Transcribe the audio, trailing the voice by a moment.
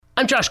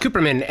I'm Josh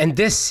Cooperman, and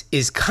this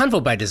is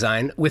Convo by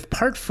Design with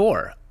part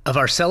 4 of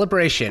our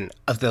celebration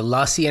of the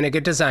La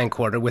Cienega Design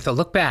Quarter with a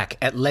look back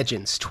at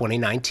Legends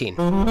 2019.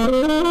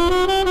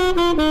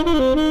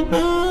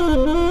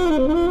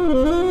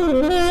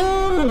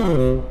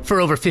 For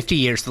over 50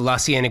 years, the La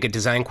Cienega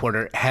Design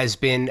Quarter has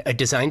been a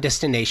design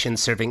destination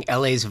serving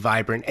LA's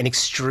vibrant and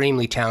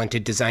extremely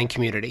talented design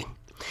community.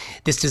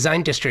 This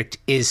design district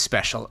is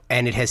special,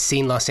 and it has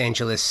seen Los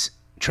Angeles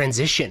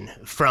transition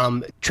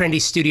from trendy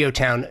studio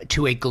town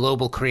to a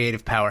global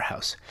creative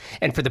powerhouse.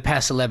 And for the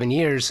past 11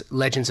 years,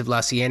 Legends of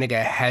La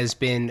Cienega has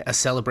been a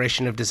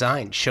celebration of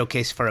design,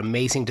 showcase for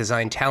amazing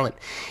design talent,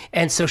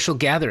 and social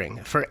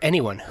gathering for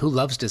anyone who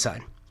loves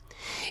design.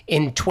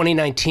 In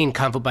 2019,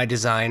 Convo by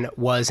Design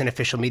was an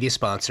official media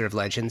sponsor of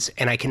Legends,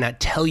 and I cannot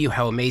tell you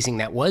how amazing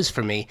that was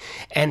for me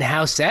and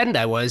how saddened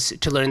I was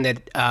to learn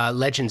that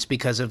Legends,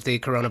 because of the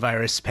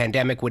coronavirus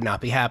pandemic, would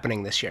not be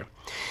happening this year.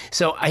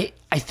 So I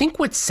think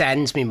what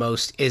saddens me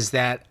most is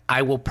that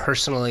I will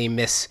personally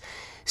miss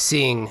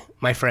seeing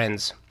my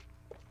friends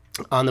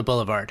on the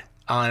boulevard,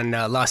 on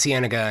La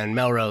Cienega and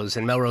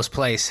Melrose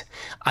Place.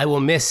 I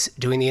will miss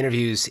doing the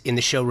interviews in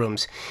the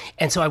showrooms.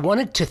 And so I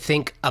wanted to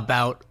think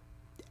about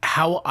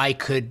how I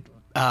could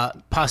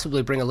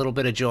possibly bring a little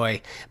bit of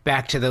joy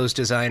back to those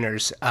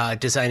designers,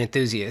 design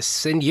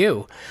enthusiasts, and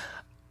you.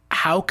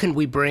 How can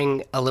we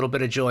bring a little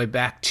bit of joy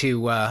back to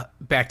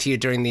you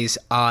during these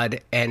odd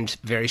and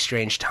very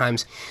strange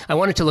times? I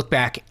wanted to look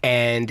back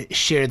and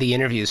share the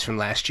interviews from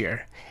last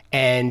year.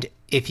 And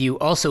if you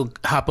also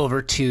hop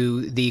over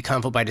to the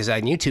Convo by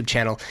Design YouTube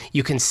channel,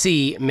 you can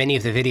see many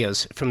of the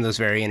videos from those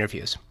very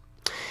interviews.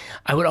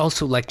 I would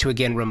also like to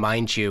again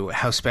remind you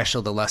how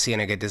special the La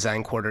Cienega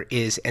Design Quarter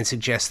is and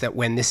suggest that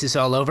when this is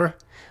all over,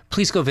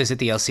 please go visit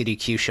the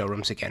LCDQ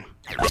showrooms again.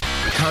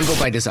 Convo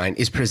by Design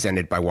is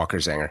presented by Walker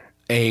Zanger,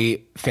 a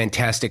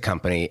fantastic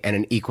company and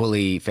an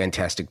equally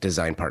fantastic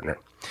design partner.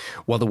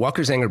 While the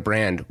Walker Zanger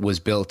brand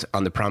was built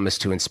on the promise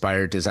to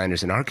inspire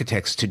designers and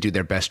architects to do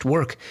their best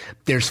work,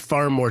 there's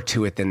far more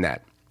to it than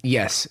that.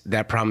 Yes,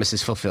 that promise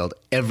is fulfilled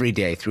every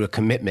day through a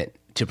commitment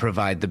to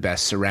provide the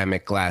best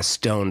ceramic, glass,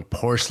 stone,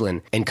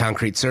 porcelain, and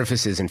concrete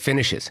surfaces and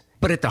finishes.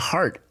 But at the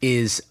heart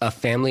is a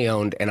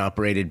family-owned and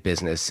operated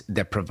business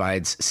that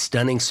provides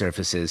stunning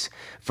surfaces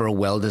for a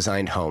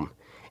well-designed home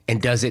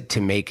and does it to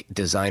make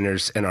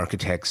designers and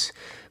architects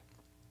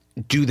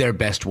do their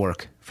best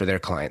work for their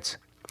clients.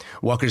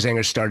 Walker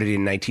Zanger started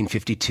in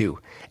 1952,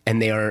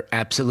 and they are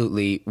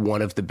absolutely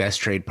one of the best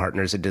trade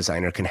partners a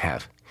designer can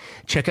have.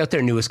 Check out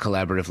their newest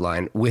collaborative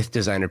line with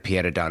designer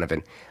Pieta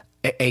Donovan,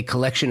 a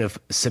collection of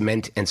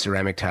cement and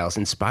ceramic tiles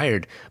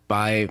inspired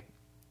by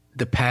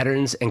the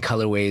patterns and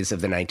colorways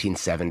of the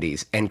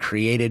 1970s and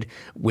created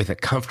with a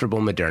comfortable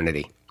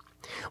modernity.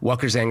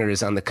 Walker Zanger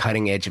is on the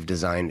cutting edge of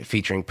design,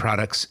 featuring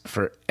products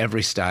for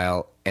every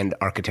style and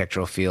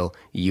architectural feel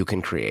you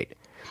can create.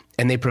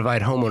 And they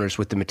provide homeowners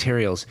with the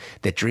materials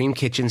that dream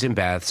kitchens and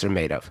baths are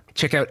made of.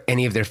 Check out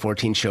any of their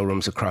 14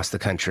 showrooms across the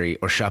country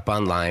or shop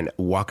online,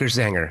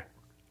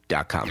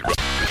 walkerzanger.com.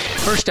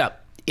 First up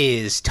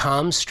is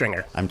Tom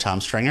Stringer. I'm Tom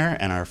Stringer,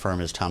 and our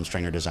firm is Tom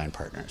Stringer Design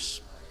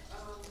Partners.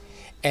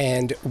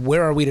 And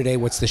where are we today?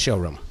 What's the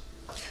showroom?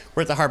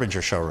 We're at the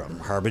Harbinger showroom,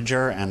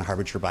 Harbinger and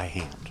Harbinger by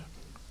hand.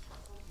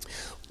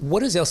 What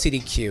does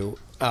LCDQ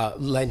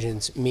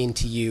Legends mean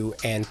to you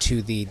and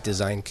to the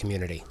design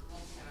community?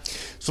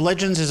 So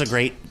Legends is a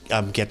great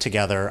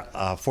get-together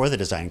for the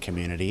design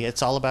community.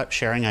 It's all about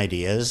sharing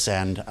ideas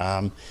and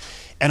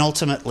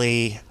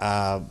ultimately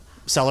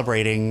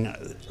celebrating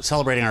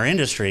our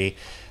industry.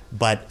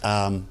 But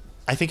I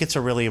think it's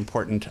a really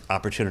important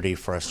opportunity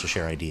for us to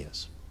share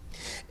ideas.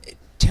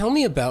 Tell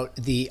me about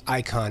the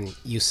icon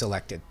you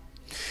selected.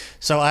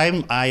 So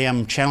I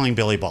am channeling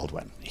Billy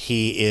Baldwin.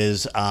 He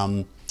is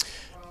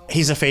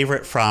he's a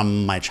favorite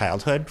from my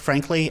childhood,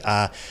 frankly.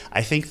 I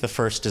think the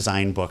first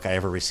design book I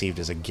ever received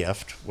as a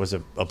gift was a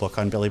book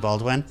on Billy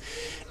Baldwin.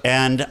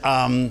 And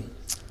I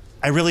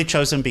really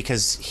chose him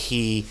because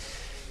he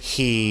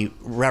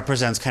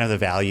represents kind of the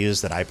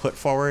values that I put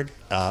forward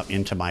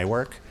into my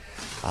work.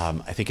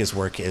 I think his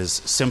work is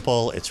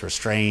simple, it's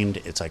restrained,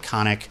 it's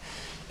iconic,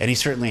 and he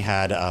certainly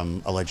had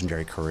a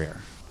legendary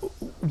career.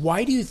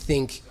 Why do you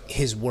think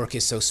his work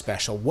is so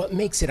special? What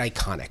makes it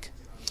iconic?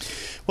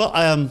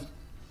 Well,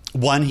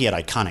 one, he had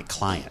iconic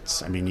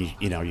clients. I mean,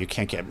 you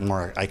can't get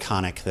more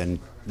iconic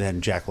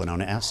than Jacqueline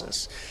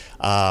Onassis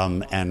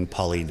and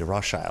Pauline de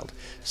Rothschild.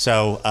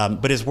 So,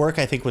 but his work,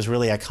 I think, was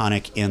really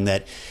iconic in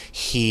that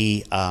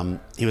he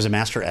was a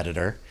master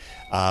editor.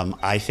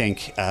 I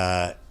think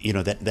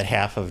that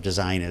half of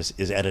design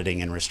is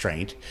editing and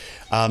restraint.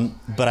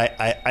 But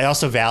I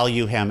also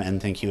value him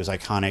and think he was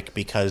iconic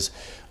because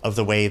of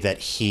the way that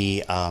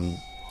he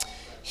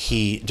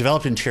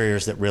developed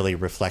interiors that really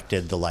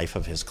reflected the life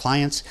of his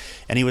clients,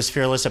 and he was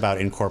fearless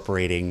about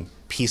incorporating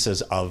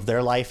pieces of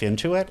their life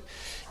into it.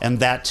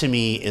 And that, to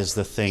me, is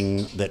the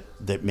thing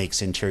that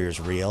makes interiors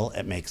real.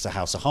 It makes a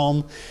house a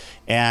home.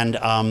 And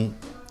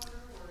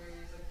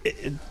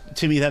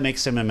to me, that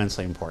makes him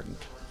immensely important.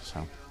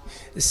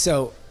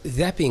 So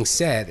that being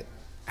said,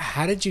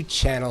 How did you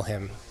channel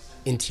him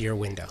into your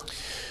window?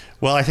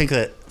 Well, I think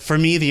that for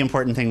me, the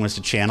important thing was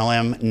to channel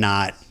him,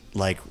 not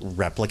like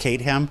replicate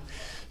him.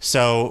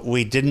 So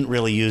we didn't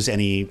really use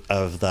any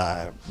of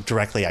the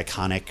directly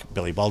iconic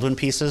Billy Baldwin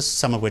pieces,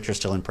 some of which are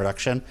still in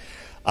production.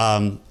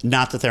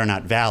 Not that they're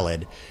not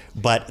valid,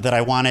 but that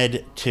I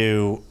wanted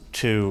to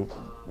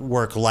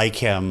work like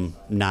him,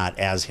 not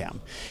as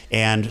him.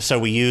 And so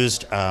we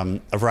used a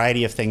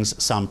variety of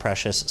things, some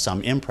precious,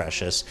 some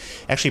imprecious.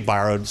 Actually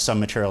borrowed some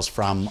materials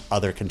from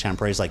other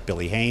contemporaries like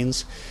Billy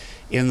Haynes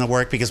in the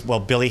work, because, well,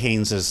 Billy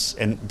Haynes's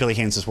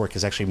work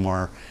is actually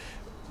more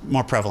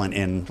prevalent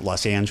in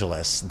Los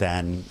Angeles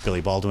than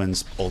Billy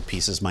Baldwin's old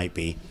pieces might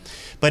be.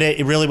 But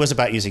it really was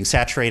about using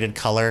saturated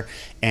color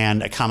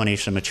and a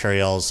combination of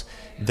materials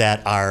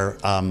that are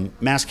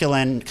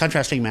masculine,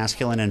 contrasting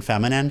masculine and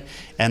feminine,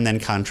 and then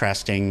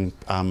contrasting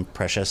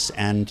precious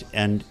and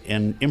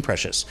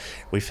imprecious.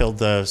 We filled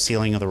the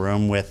ceiling of the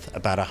room with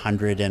about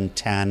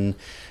 110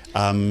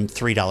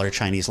 $3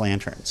 Chinese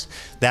lanterns.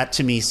 That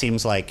to me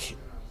seems like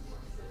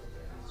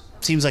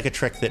a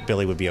trick that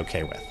Billy would be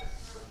okay with.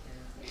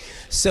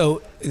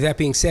 So that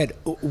being said,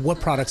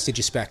 what products did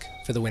you spec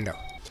for the window?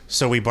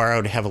 So we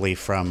borrowed heavily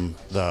from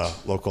the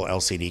local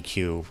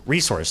LCDQ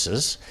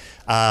resources.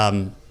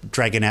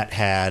 Dragonette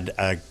had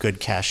a good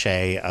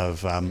cachet of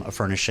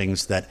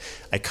furnishings that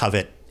I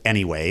covet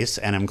anyways,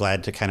 and I'm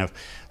glad to kind of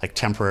like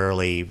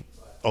temporarily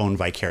own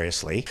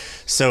vicariously.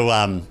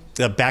 So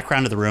the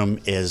background of the room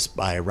is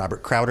by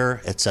Robert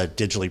Crowder. It's a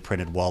digitally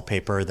printed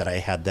wallpaper that I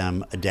had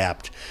them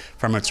adapt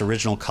from its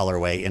original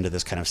colorway into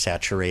this kind of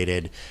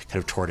saturated,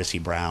 kind of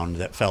tortoisey brown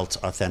that felt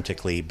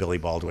authentically Billy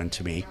Baldwin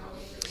to me.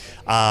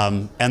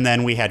 And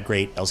then we had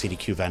great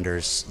LCDQ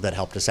vendors that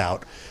helped us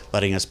out,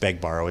 letting us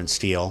beg, borrow, and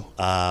steal.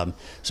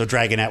 So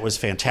Dragonette was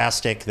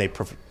fantastic. They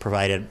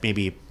provided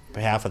maybe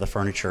half of the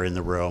furniture in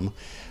the room.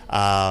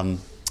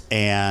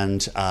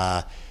 And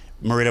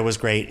Merida was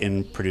great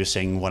in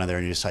producing one of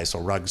their new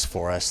sisal rugs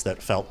for us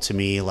that felt to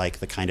me like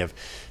the kind of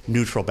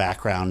neutral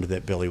background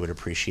that Billy would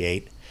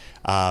appreciate.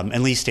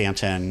 And Lee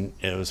Stanton,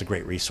 it was a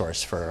great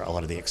resource for a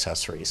lot of the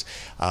accessories.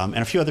 And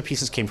a few other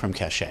pieces came from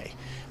Cachet.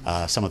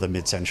 Some of the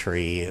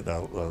mid-century, the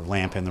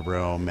lamp in the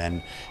room,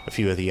 and a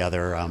few of the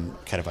other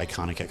kind of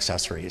iconic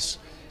accessories.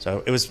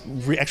 So it was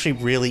actually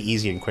really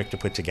easy and quick to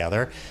put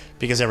together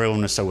because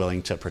everyone was so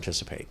willing to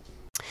participate.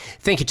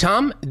 Thank you,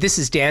 Tom. This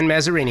is Dan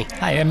Mazzarini.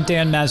 Hi, I'm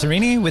Dan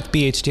Mazzarini with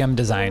BHDM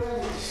Design.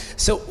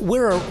 So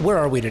where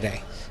are we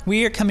today?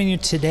 We are coming to you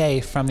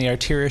today from the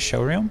Arteria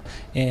showroom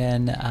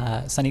in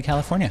sunny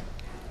California.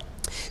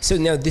 So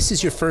now this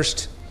is your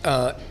first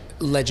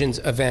Legends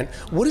event.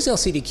 What does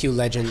LCDQ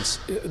Legends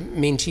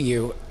mean to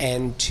you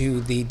and to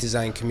the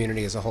design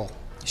community as a whole?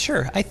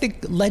 Sure. I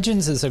think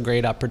Legends is a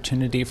great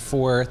opportunity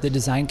for the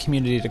design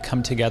community to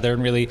come together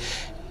and really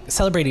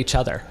celebrate each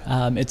other.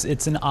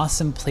 It's an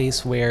awesome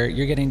place where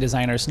you're getting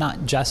designers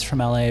not just from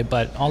LA,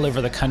 but all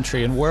over the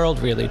country and world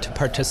really to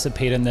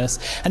participate in this.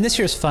 And this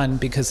year's fun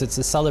because it's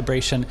a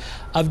celebration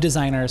of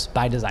designers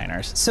by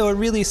designers. So a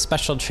really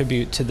special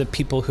tribute to the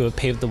people who have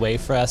paved the way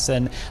for us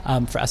and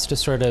for us to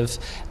sort of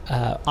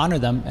honor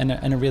them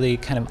in a really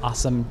kind of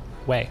awesome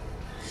way.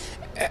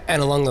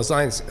 And along those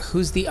lines,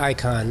 who's the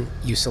icon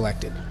you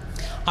selected?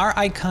 Our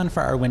icon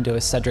for our window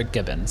is Cedric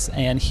Gibbons,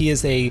 and he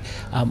is a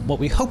what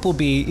we hope will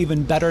be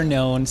even better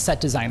known set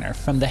designer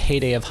from the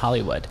heyday of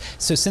Hollywood.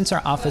 So since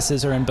our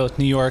offices are in both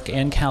New York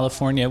and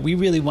California, we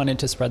really wanted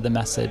to spread the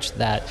message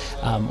that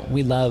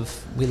we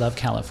love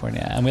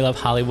California and we love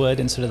Hollywood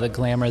and sort of the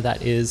glamour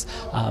that is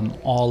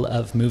all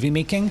of movie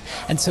making.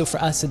 And so for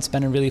us, it's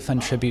been a really fun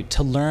tribute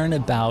to learn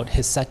about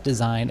his set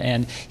design,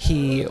 and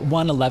he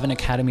won 11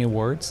 Academy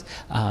Awards,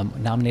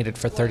 nominated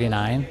for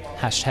 39,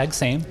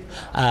 #same.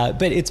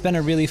 But it's been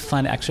a really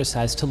fun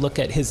exercise to look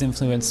at his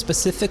influence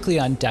specifically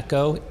on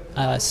deco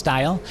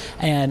style,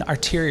 and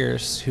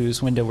Arteriors,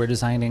 whose window we're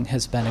designing,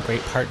 has been a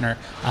great partner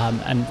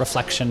and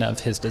reflection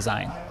of his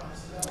design.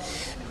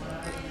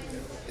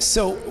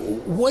 So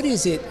what do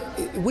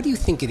you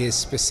think it is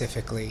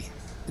specifically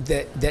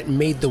that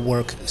made the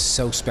work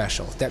so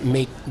special, that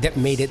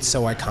made it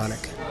so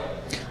iconic?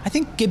 I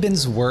think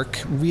Gibbons' work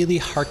really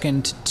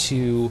hearkened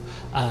to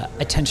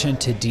attention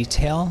to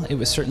detail. It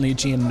was certainly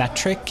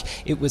geometric.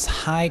 It was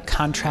high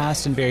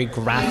contrast and very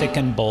graphic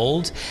and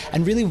bold,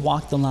 and really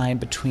walked the line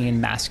between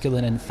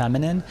masculine and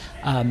feminine.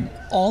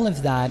 All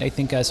of that, I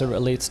think, as it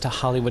relates to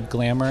Hollywood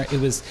glamour, it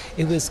was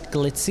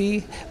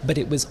glitzy, but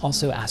it was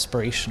also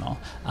aspirational.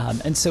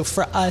 And so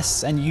for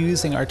us, and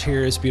using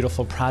Arteria's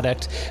beautiful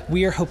product,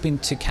 we are hoping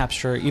to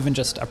capture even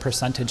just a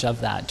percentage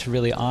of that to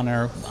really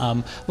honor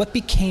what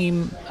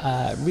became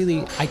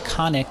really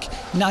iconic,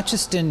 not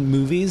just in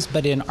movies,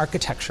 but in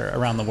architecture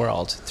around the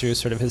world through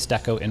sort of his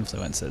deco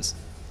influences.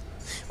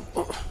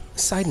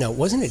 Side note,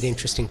 wasn't it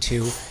interesting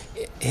too,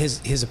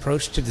 his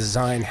approach to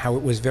design, how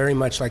it was very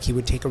much like he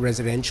would take a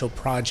residential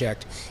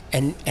project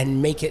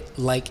and make it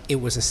like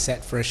it was a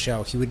set for a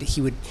show. He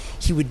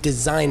would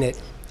design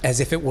it as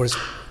if it was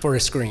for a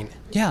screen.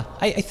 Yeah,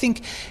 I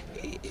think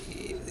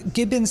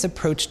Gibbons'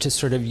 approach to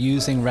sort of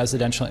using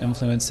residential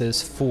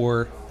influences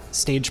for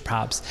stage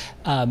props,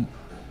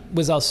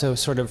 was also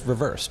sort of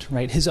reversed,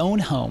 right? His own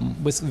home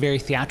was very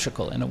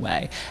theatrical in a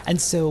way. And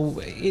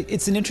so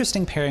it's an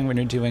interesting pairing when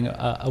you're doing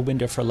a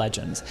window for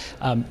Legends.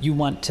 You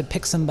want to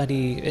pick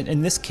somebody,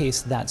 in this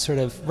case, that sort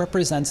of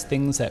represents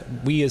things that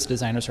we as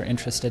designers are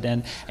interested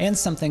in, and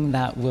something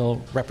that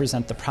will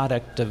represent the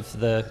product of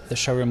the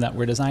showroom that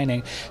we're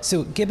designing.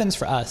 So Gibbons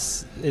for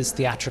us is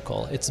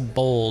theatrical, it's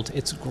bold,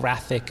 it's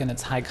graphic, and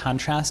it's high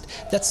contrast.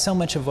 That's so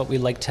much of what we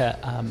like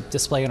to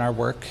display in our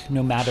work,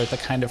 no matter the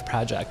kind of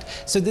project.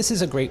 So this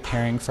is a great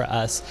pairing for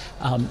us,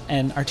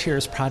 and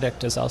Artira's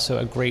product is also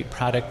a great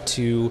product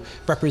to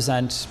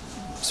represent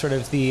sort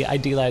of the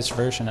idealized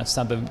version of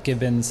some of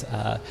Gibbons',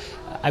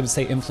 I would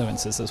say,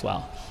 influences as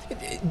well.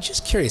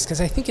 Just curious, because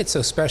I think it's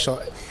so special.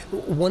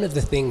 One of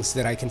the things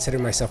that I consider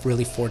myself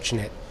really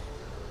fortunate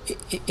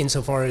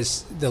insofar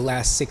as the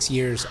last 6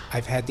 years,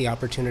 I've had the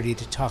opportunity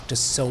to talk to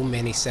so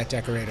many set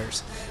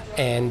decorators,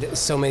 and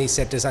so many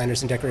set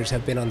designers and decorators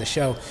have been on the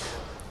show.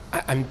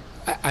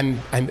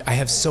 I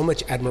have so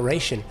much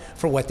admiration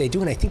for what they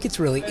do, and I think it's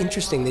really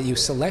interesting that you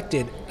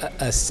selected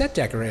a set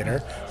decorator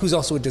who's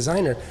also a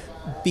designer,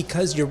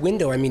 because your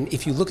window, I mean,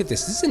 if you look at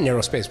this is a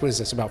narrow space. What is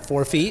this, about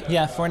 4 feet?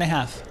 Yeah,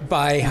 4.5.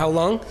 By how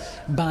long?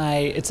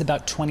 It's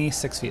about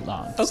 26 feet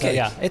long. Okay. So,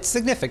 yeah, it's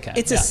significant.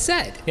 It's a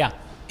set. Yeah,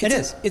 it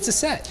is. It's a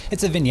set.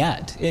 It's a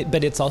vignette,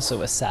 but it's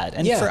also a set.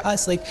 And for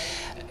us, like,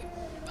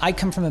 I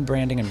come from a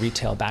branding and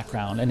retail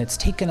background, and it's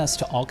taken us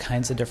to all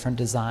kinds of different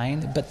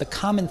design, but the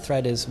common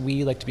thread is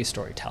we like to be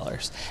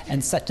storytellers.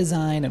 And set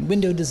design and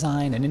window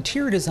design and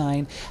interior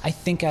design, I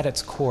think at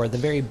its core, the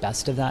very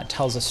best of that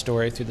tells a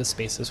story through the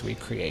spaces we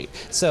create.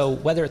 So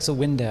whether it's a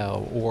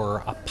window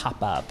or a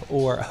pop-up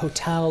or a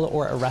hotel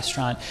or a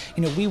restaurant,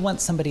 we want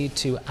somebody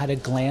to, at a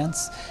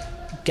glance,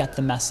 get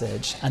the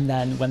message, and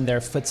then when their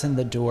foot's in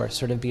the door,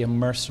 sort of be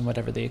immersed in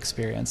whatever the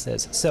experience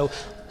is. So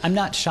I'm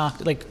not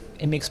shocked,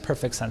 it makes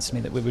perfect sense to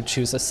me that we would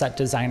choose a set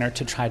designer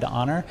to try to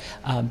honor,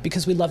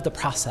 because we love the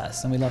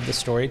process and we love the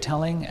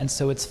storytelling, and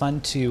so it's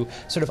fun to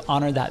sort of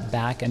honor that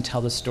back and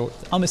tell the story,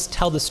 almost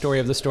tell the story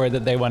of the story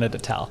that they wanted to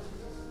tell.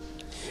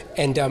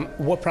 And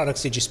what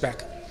products did you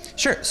spec?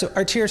 Sure, so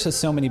Artira's has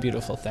so many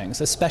beautiful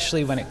things,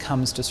 especially when it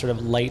comes to sort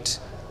of light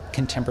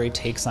contemporary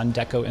takes on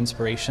deco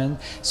inspiration.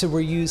 So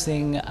we're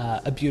using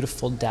a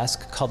beautiful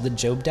desk called the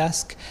Job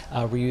desk.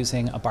 We're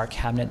using a bar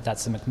cabinet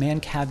that's a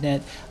McMahon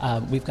cabinet.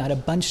 We've got a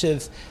bunch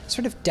of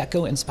sort of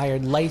deco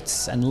inspired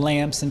lights and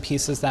lamps and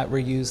pieces that we're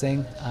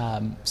using.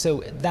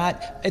 So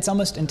that it's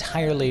almost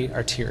entirely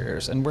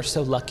Artira's, and we're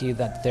so lucky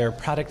that their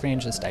product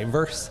range is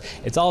diverse.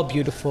 It's all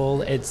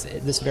beautiful. It's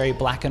this very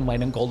black and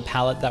white and gold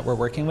palette that we're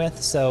working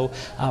with. So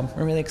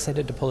we're really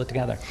excited to pull it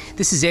together.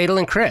 This is Adel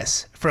and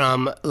Chris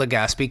from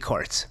Legaspi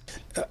Courts.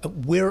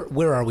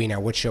 Where are we now?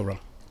 What showroom?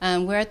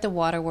 We're at the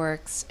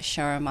Waterworks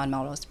showroom on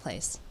Melrose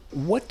Place.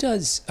 What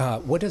does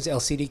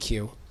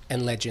LCDQ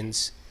and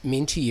Legends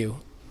mean to you,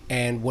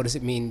 and what does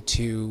it mean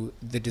to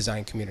the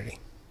design community?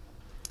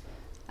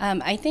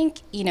 I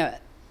think,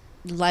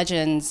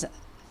 Legends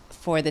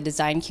for the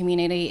design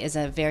community is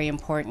a very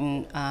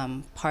important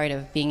part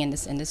of being in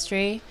this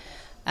industry.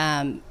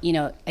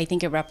 I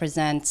think it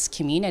represents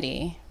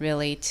community,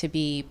 really, to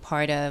be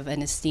part of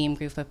an esteemed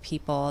group of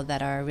people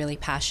that are really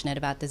passionate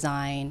about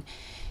design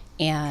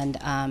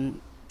and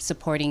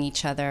supporting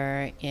each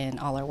other in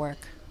all our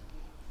work.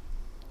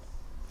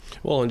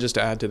 Well, and just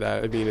to add to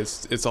that, I mean,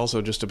 it's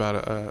also just about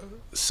a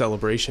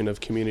celebration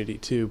of community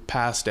too,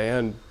 past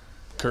and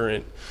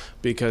current,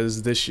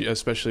 because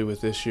especially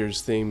with this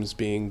year's themes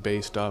being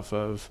based off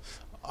of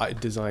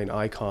design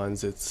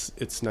icons,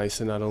 it's nice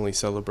to not only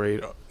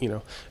celebrate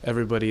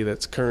everybody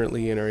that's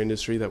currently in our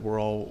industry that we're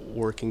all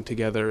working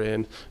together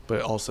in,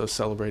 but also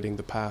celebrating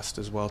the past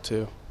as well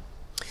too.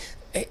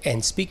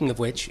 And speaking of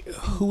which,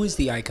 who is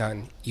the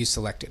icon you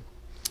selected?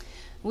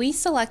 We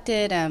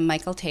selected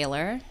Michael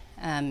Taylor.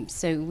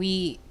 So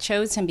we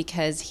chose him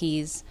because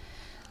he's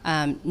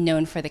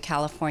known for the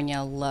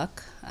California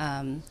look.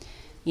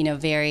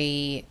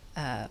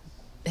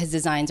 His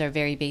designs are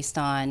very based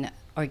on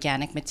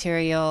organic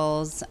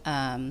materials,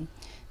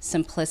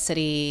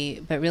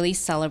 simplicity, but really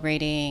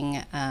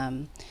celebrating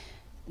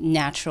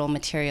natural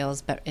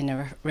materials, but in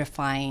a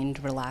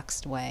refined,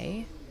 relaxed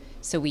way.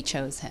 So we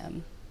chose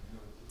him.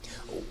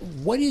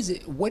 What is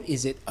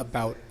it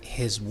about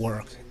his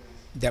work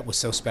that was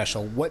so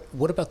special?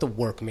 What about the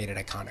work made it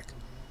iconic?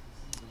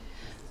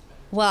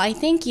 Well, I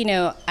think,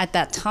 at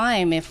that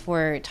time, if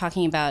we're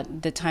talking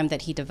about the time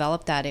that he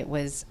developed that, it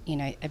was,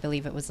 I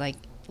believe it was like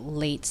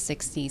late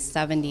 60s,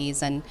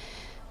 70s, and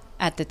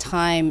at the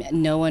time,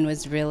 no one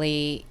was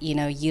really,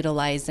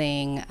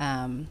 utilizing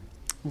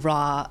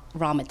raw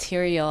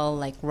material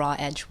like raw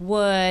edge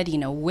wood,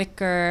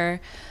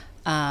 wicker,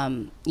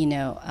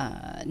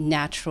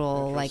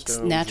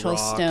 natural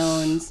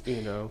stones.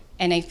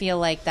 And I feel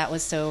like that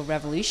was so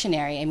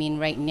revolutionary. I mean,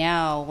 right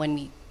now, when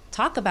we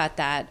talk about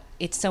that,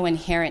 it's so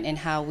inherent in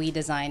how we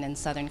design in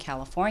Southern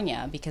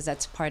California because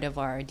that's part of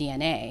our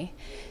DNA.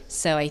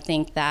 So I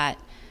think that,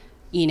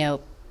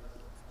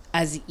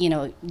 as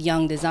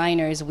young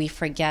designers, we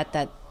forget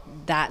that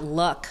that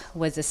look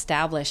was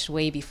established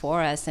way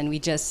before us, and we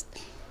just,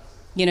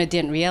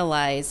 didn't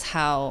realize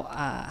how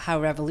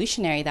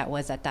revolutionary that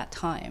was at that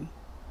time.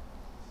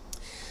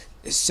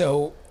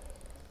 So,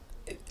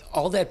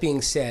 all that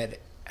being said,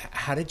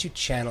 how did you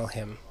channel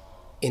him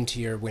into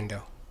your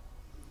window?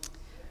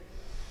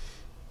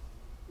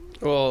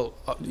 Well,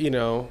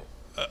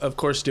 of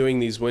course, doing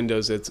these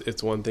windows,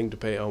 it's one thing to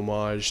pay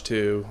homage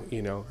to,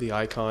 the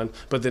icon,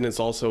 but then it's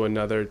also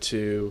another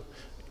to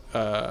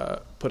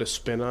put a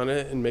spin on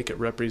it and make it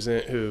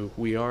represent who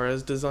we are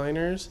as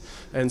designers.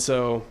 And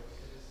so,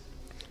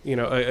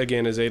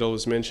 again, as Adel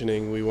was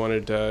mentioning, we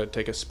wanted to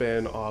take a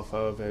spin off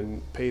of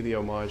and pay the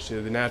homage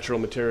to the natural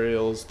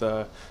materials,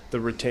 the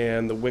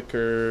rattan, the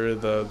wicker,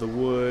 the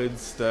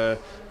woods, the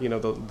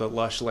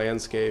lush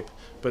landscape.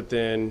 But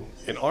then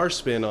in our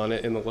spin on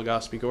it, in the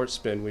Legazpi Gort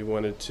spin, we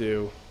wanted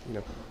to,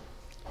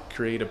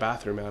 create a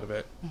bathroom out of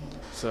it. Mm-hmm.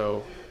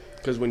 So,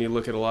 because when you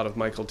look at a lot of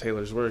Michael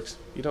Taylor's works,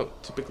 you don't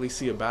typically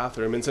see a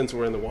bathroom. And since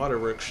we're in the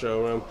Waterworks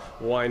showroom,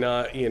 why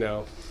not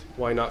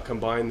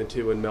combine the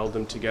two and meld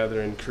them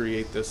together and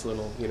create this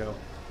little,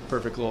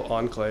 perfect little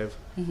enclave?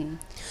 Mm-hmm.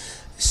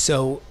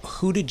 So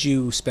who did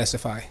you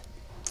specify?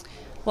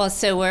 Well,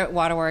 so we're at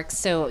Waterworks.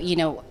 So,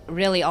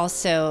 really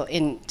also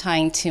in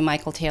tying to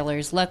Michael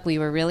Taylor's look, we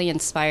were really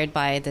inspired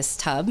by this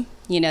tub,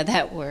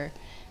 that we're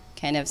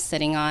kind of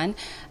sitting on.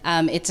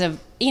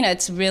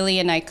 It's really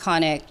an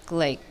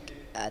iconic,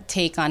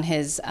 take on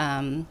his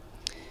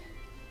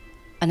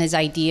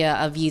idea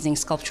of using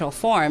sculptural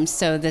forms.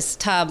 So this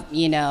tub,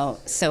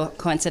 so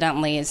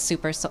coincidentally is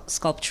super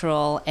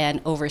sculptural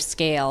and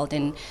overscaled,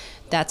 and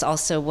that's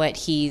also what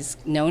he's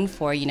known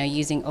for,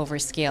 using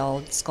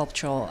overscaled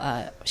sculptural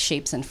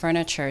shapes and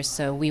furniture.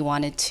 So we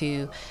wanted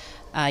to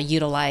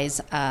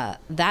utilize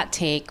that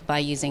take by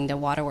using the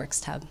Waterworks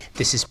tub.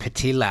 This is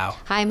Pate Lau.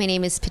 Hi, my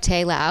name is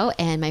Pate Lau,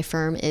 and my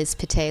firm is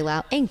Pate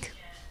Lau Inc.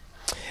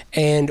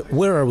 And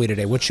where are we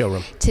today? What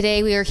showroom?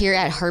 Today we are here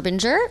at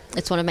Harbinger.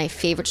 It's one of my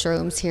favorite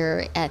showrooms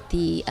here at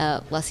the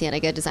La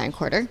Cienega Design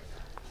Quarter.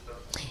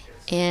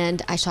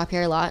 And I shop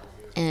here a lot,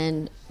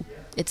 and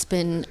it's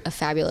been a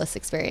fabulous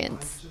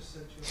experience.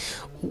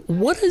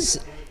 What does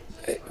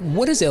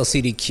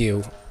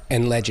LCDQ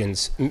and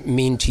Legends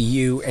mean to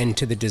you and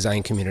to the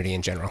design community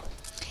in general?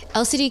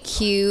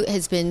 LCDQ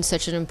has been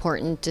such an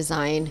important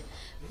design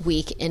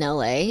week in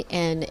LA,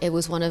 and it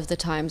was one of the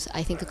times,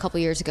 I think a couple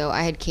years ago,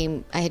 I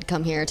had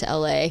come here to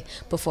LA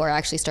before I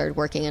actually started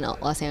working in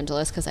Los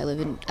Angeles, because I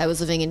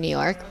was living in New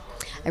York.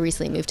 I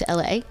recently moved to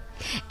LA,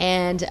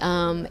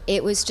 and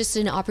it was just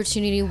an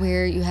opportunity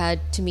where you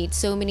had to meet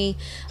so many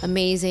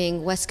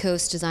amazing West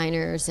Coast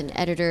designers and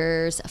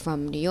editors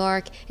from New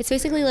York. It's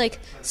basically like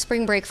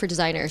spring break for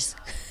designers.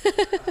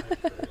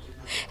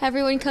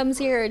 Everyone comes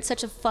here. It's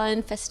such a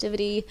fun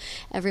festivity.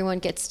 Everyone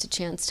gets a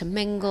chance to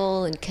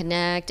mingle and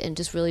connect and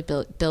just really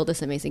build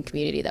this amazing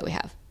community that we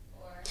have.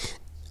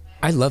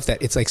 I love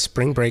that. It's like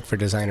spring break for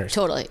designers.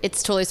 Totally.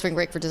 It's totally spring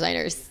break for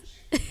designers.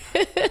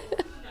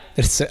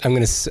 I'm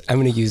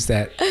gonna use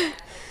that.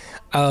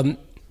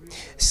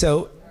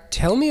 So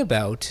tell me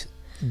about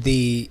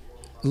the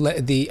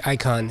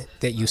icon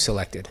that you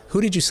selected.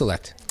 Who did you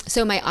select?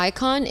 So my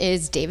icon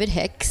is David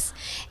Hicks,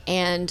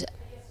 and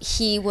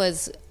he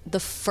was the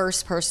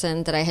first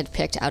person that I had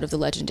picked out of the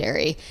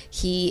Legendary.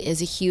 He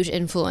is a huge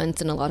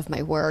influence in a lot of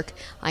my work.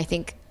 I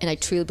think, and I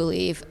truly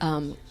believe,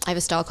 I have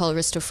a style called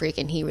Aristo Freak,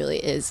 and he really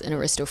is an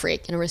Aristo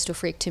Freak. An Aristo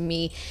Freak to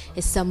me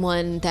is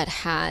someone that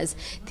has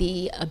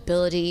the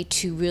ability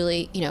to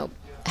really,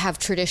 have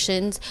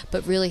traditions,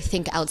 but really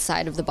think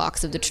outside of the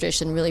box of the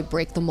tradition, really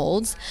break the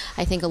molds.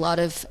 I think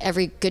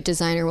every good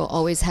designer will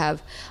always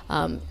have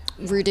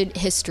rooted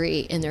history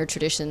in their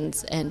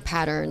traditions and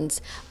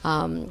patterns.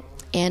 And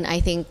I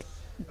think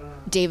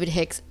David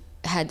Hicks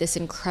had this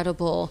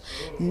incredible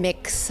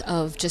mix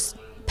of just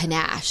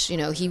panache.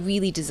 He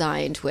really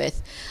designed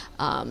with,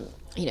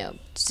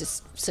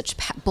 just such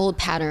bold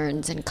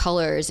patterns and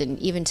colors. And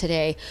even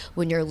today,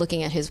 when you're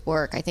looking at his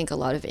work, I think a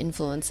lot of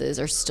influences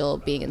are still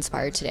being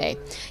inspired today.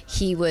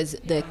 He was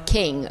the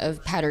king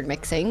of pattern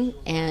mixing,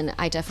 and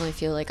I definitely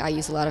feel like I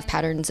use a lot of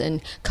patterns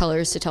and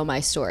colors to tell my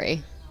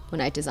story when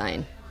I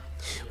design.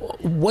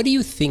 What do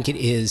you think it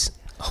is?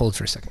 Hold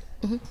for a second.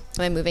 Mm-hmm.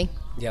 Am I moving?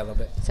 Yeah, a little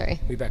bit. Sorry.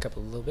 We back up a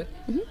little bit.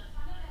 Mm-hmm.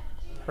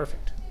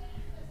 Perfect.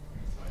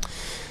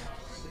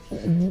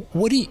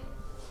 What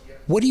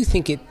do you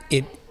think it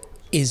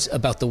is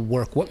about the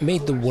work? What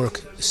made the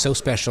work so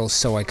special,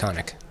 so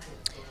iconic?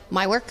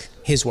 My work?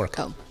 His work.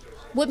 Oh.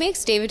 What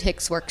makes David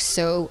Hicks' work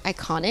so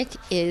iconic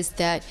is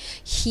that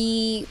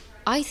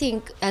I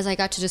think, as I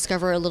got to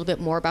discover a little bit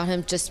more about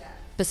him, just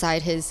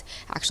beside his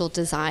actual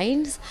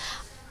designs,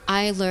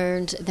 I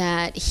learned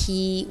that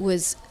he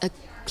was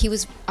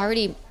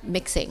already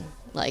mixing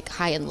like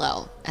high and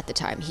low at the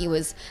time. He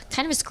was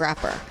kind of a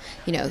scrapper.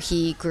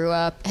 He grew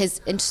up, his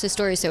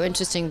story is so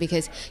interesting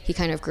because he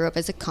kind of grew up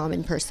as a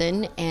common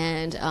person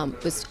and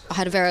was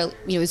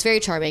very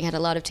charming, had a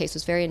lot of taste,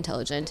 was very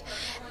intelligent.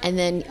 And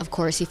then, of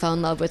course, he fell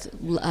in love with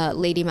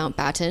Lady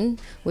Mountbatten,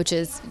 which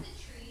is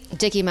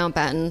Dickie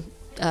Mountbatten,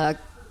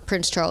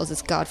 Prince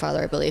Charles's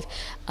godfather, I believe,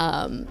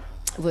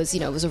 was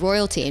a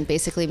royalty and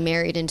basically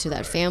married into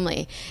that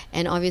family.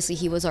 And obviously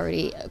he was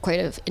already quite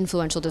an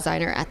influential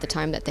designer at the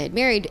time that they had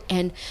married,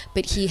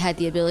 but he had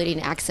the ability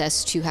and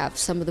access to have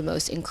some of the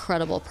most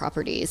incredible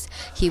properties.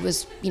 He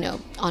was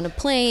on a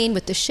plane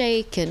with the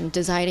sheikh and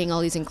designing all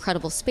these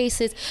incredible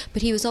spaces,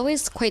 but he was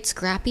always quite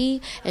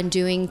scrappy and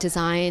doing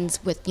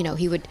designs with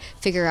he would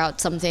figure out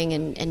something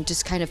and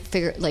just kind of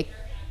figure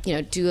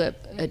do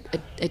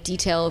a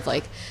detail of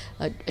like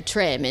a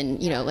trim, and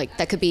like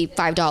that could be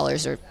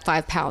 $5 or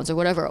 £5 or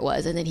whatever it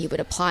was, and then he would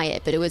apply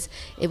it. But it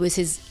was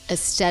his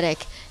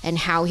aesthetic and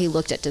how he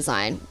looked at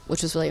design,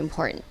 which was really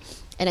important.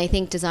 And I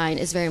think design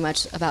is very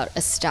much about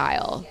a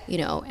style.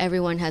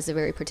 Everyone has a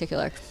very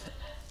particular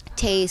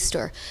taste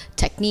or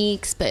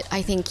techniques, but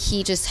I think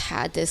he just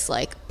had this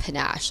like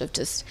panache of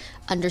just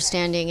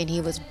understanding, and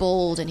he was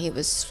bold, and he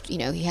was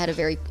he had a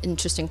very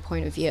interesting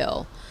point of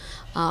view.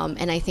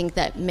 And I think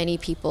that many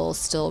people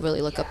still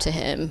really look up to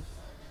him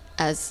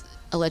as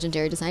a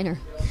legendary designer.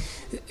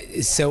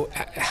 So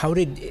how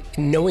did,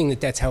 knowing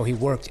that that's how he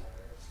worked,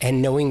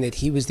 and knowing that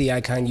he was the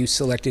icon you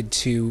selected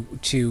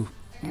to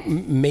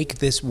make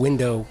this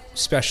window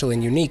special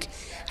and unique,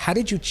 how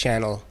did you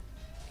channel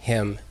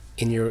him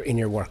in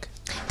your work?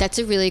 That's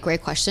a really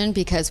great question,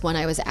 because when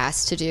I was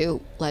asked to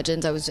do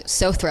Legends, I was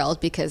so thrilled,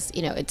 because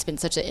it's been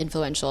such an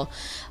influential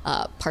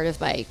part of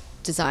my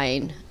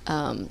design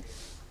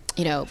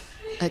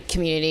a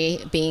community,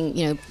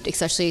 being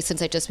especially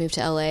since I just moved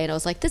to LA, and I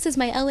was like, this is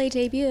my LA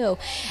debut,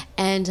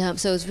 and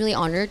so I was really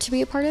honored to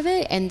be a part of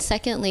it. And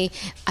secondly,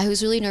 I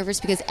was really nervous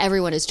because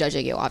everyone is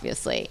judging you,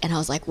 obviously, and I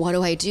was like, what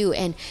do I do?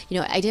 And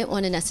I didn't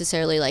want to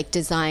necessarily like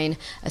design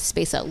a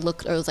space that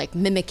looked or was like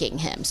mimicking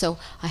him, so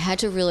I had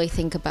to really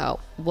think about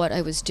what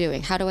I was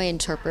doing. How do I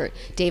interpret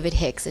David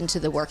Hicks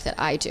into the work that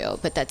I do,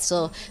 but that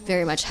still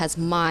very much has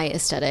my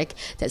aesthetic,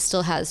 that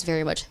still has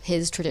very much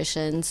his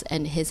traditions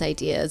and his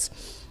ideas.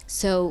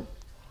 So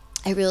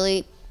I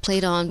really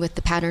played on with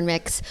the pattern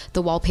mix.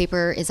 The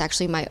wallpaper is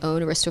actually my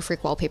own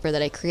Aristofreak wallpaper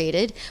that I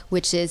created,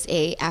 which is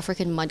a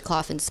African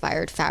mudcloth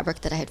inspired fabric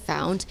that I had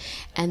found.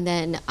 And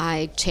then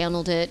I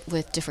channeled it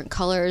with different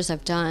colors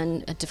I've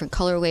done, different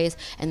colorways,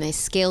 and I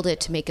scaled it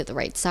to make it the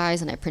right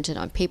size, and I printed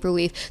on paper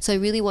weave. So I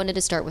really wanted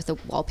to start with the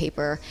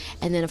wallpaper.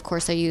 And then of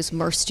course I used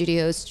Merce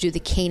Studios to do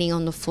the caning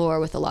on the floor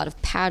with a lot of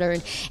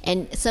pattern.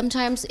 And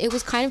sometimes it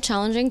was kind of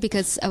challenging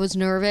because I was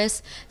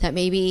nervous that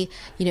maybe,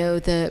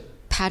 the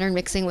pattern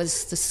mixing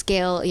was the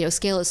scale.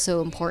 Scale is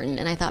so important,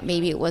 and I thought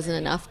maybe it wasn't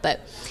enough, but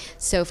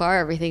so far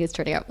everything is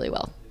turning out really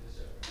well.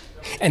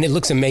 And it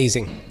looks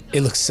amazing.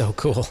 It looks so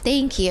cool.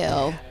 Thank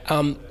you.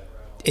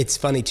 It's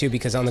funny too,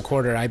 because on the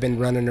quarter I've been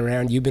running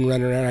around, you've been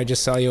running around. I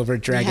just saw you over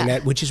at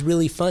Dragonette, which is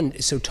really fun.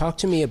 So talk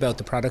to me about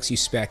the products you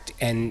spec'd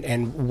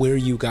and where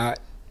you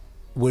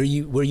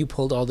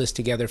pulled all this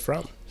together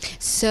from.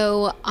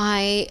 So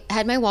I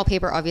had my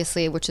wallpaper,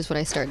 obviously, which is what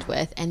I started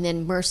with. And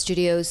then Merce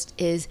Studios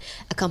is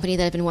a company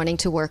that I've been wanting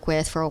to work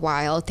with for a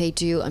while. They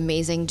do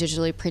amazing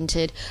digitally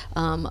printed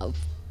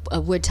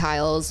wood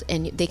tiles,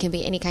 and they can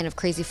be any kind of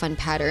crazy fun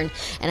pattern.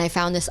 And I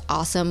found this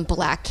awesome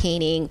black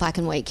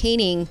and white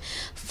caning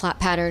flat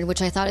pattern,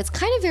 which I thought is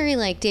kind of very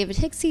like David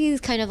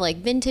Hicksy, kind of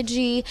like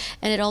vintagey,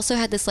 and it also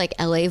had this like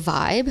LA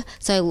vibe.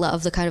 So I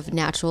love the kind of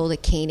natural, the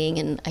caning,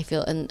 and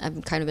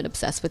I'm kind of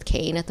obsessed with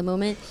cane at the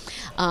moment.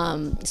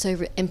 So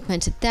I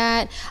implemented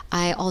that.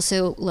 I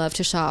also love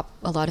to shop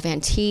a lot of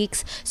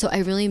antiques, so I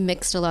really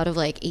mixed a lot of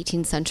like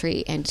 18th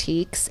century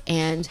antiques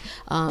and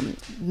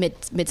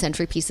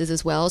mid-century pieces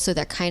as well. So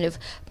that kind of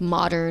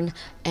modern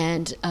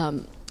and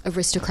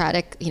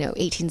aristocratic,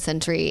 18th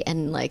century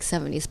and like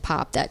 70s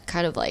pop, that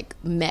kind of like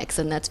mix,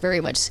 and that's very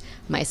much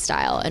my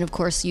style. And of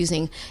course,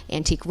 using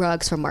antique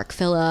rugs from Mark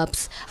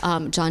Phillips.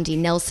 John D.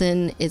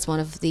 Nelson is one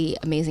of the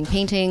amazing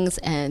paintings,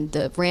 and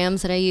the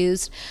rams that I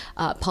used.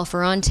 Paul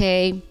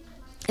Ferrante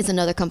is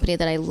another company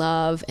that I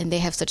love, and they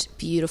have such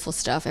beautiful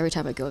stuff. Every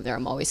time I go there,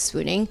 I'm always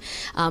swooning.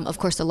 Of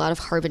course, a lot of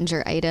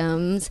Harbinger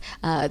items,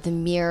 the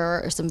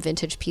mirror, or some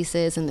vintage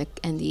pieces, and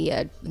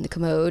the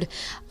commode.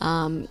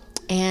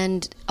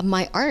 And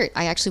my art,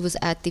 I actually was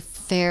at the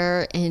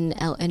fair in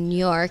New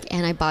York,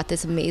 and I bought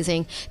this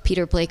amazing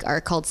Peter Blake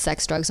art called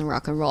Sex, Drugs, and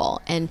Rock and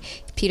Roll. And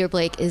Peter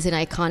Blake is an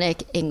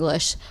iconic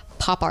English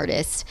pop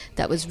artist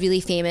that was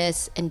really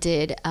famous and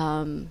did,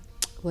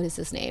 what is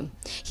his name?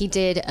 He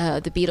did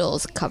the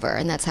Beatles cover,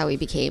 and that's how he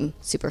became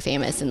super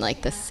famous in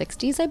like the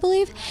 60s, I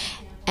believe.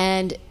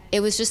 And it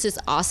was just this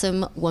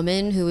awesome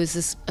woman who was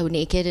this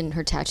naked in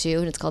her tattoo,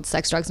 and it's called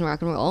Sex, Drugs, and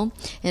Rock and Roll.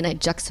 And I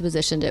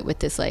juxtapositioned it with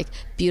this like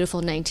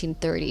beautiful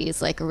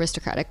 1930s like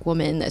aristocratic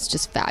woman that's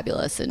just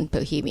fabulous and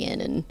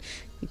bohemian, and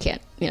you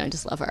can't, I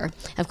just love her.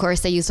 Of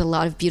course, I used a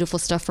lot of beautiful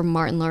stuff from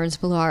Martin Lawrence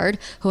Bullard,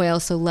 who I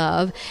also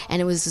love,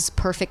 and it was this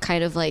perfect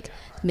kind of like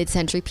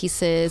mid-century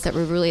pieces that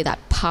were really that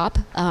pop.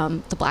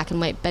 The black and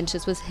white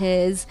benches was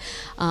his.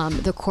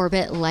 The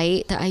Corbett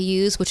light that I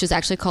use, which is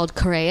actually called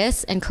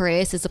Correas, and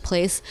Correas is a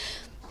place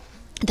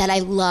that I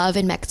love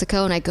in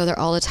Mexico, and I go there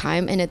all the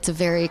time, and it's a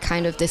very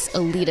kind of this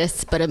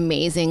elitist but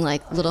amazing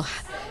like little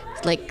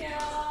like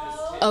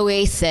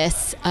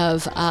oasis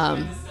of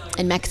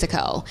in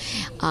Mexico.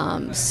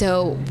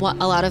 So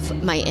a lot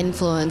of my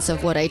influence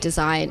of what I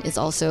design is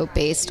also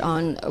based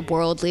on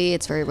worldly.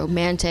 It's very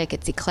romantic,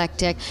 it's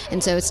eclectic,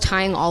 and so it's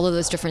tying all of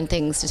those different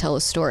things to tell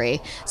a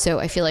story. So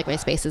I feel like my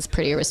space is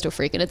pretty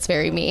Aristofreak, and it's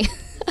very me.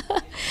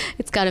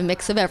 It's got a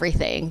mix of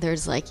everything.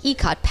 There's like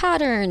ikat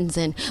patterns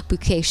and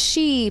bouquet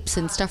sheeps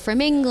and stuff from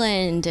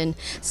England and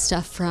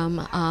stuff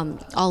from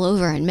all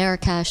over in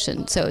Marrakesh,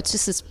 and so it's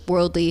just this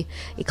worldly,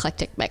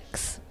 eclectic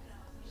mix.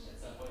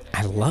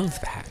 I love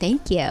that.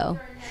 Thank you.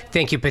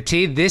 Thank you,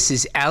 Petit. This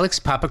is Alex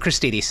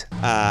Papachristidis.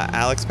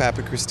 Alex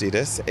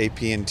Papachristidis,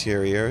 AP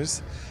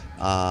Interiors,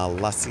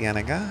 La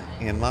Cienega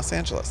in Los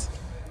Angeles.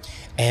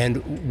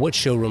 And what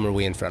showroom are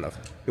we in front of?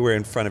 We're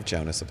in front of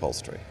Jonas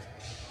Upholstery.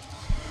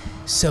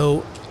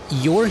 So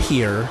you're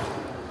here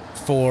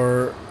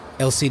for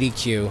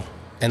LCDQ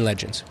and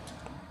Legends.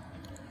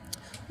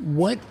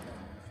 What?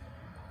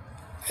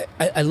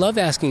 I love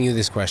asking you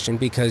this question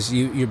because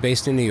you're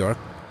based in New York.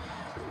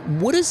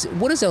 What does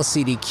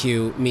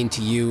LCDQ mean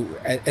to you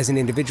as an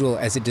individual,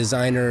 as a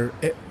designer,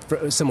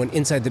 for someone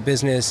inside the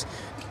business?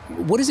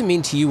 What does it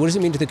mean to you? What does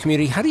it mean to the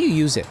community? How do you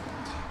use it?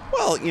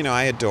 Well, you know,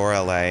 I adore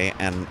LA,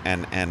 and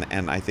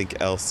I think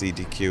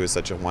LCDQ is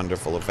such a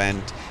wonderful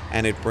event,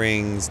 and it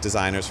brings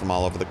designers from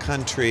all over the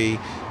country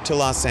to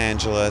Los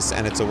Angeles,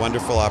 and it's a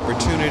wonderful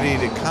opportunity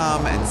to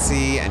come and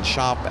see and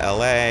shop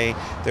LA.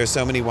 There's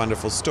so many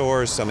wonderful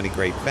stores, so many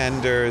great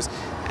vendors,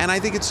 and I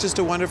think it's just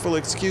a wonderful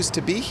excuse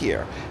to be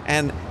here.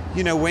 And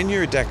you know, when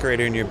you're a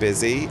decorator and you're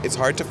busy, it's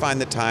hard to find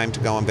the time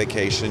to go on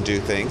vacation and do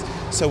things.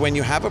 So when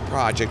you have a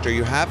project or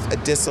you have a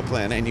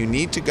discipline and you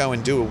need to go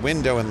and do a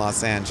window in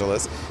Los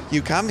Angeles,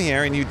 you come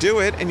here and you do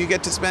it and you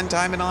get to spend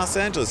time in Los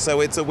Angeles.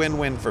 So it's a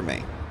win-win for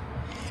me.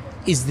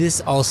 Is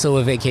this also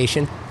a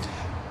vacation?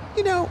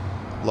 You know,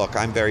 look,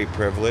 I'm very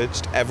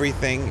privileged.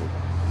 Everything,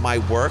 my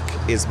work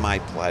is my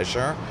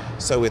pleasure.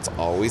 So it's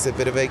always a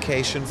bit of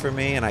vacation for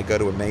me, and I go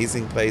to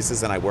amazing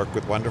places and I work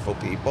with wonderful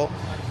people.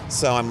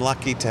 So I'm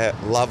lucky to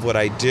love what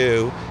I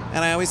do,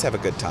 and I always have a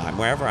good time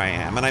wherever I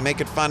am. And I make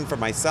it fun for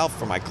myself,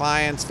 for my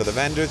clients, for the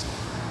vendors.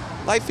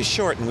 Life is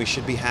short, and we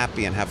should be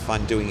happy and have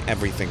fun doing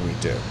everything we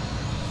do.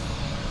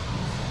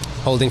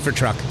 Holding for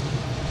truck.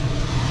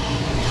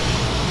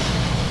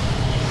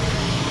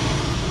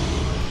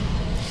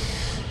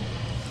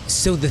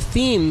 So the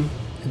theme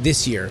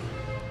this year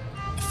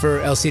for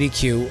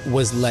LCDQ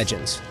was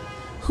Legends.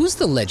 Who's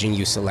the legend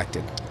you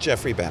selected?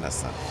 Jeffrey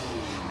Bennison.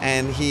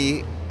 And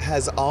he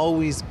has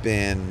always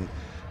been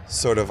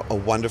sort of a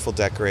wonderful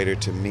decorator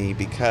to me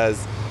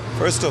because,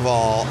 first of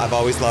all, I've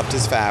always loved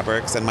his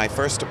fabrics. And my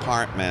first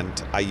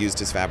apartment, I used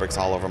his fabrics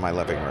all over my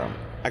living room.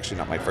 Actually,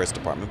 not my first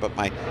apartment, but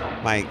my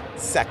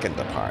second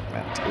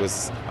apartment.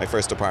 My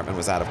first apartment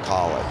was out of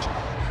college.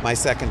 My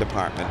second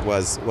apartment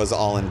was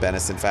all in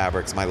Bennison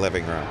fabrics, my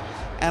living room.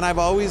 And I've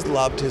always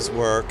loved his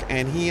work,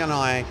 and he and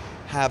I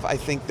I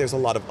think there's a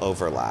lot of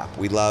overlap.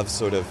 We love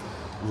sort of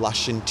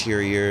lush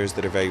interiors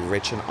that are very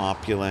rich and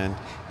opulent,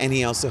 and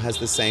he also has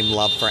the same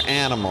love for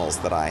animals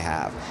that I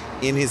have.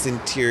 In his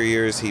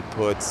interiors, he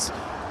puts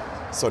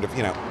sort of,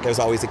 you know, there's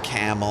always a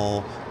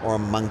camel or a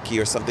monkey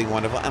or something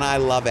wonderful, and I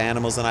love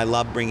animals, and I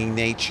love bringing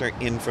nature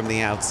in from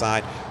the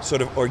outside,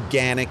 sort of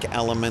organic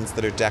elements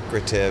that are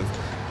decorative,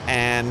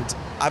 and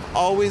I've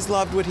always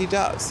loved what he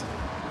does.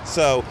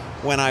 So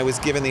when I was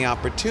given the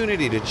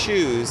opportunity to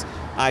choose,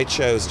 I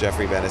chose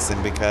Jeffrey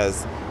Bennison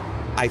because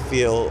I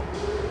feel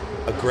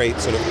a great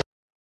sort of...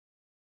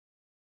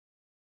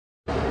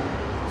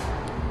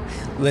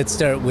 Let's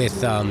start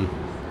with I've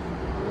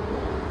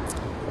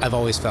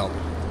always felt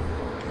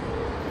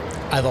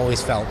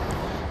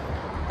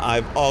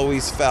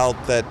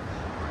that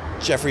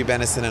Jeffrey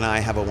Bennison and I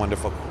have a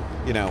wonderful,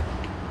 you know,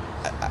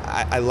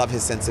 I love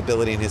his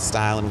sensibility and his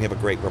style, and we have a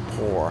great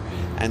rapport.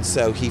 And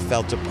so he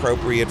felt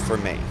appropriate for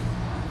me.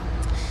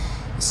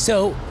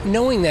 So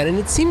knowing that, and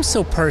it seems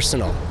so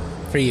personal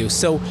for you,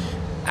 so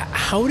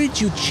how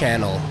did you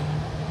channel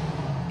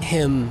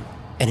him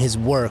and his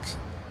work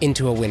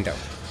into a window?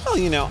 Well,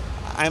 you know,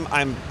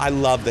 I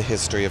love the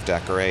history of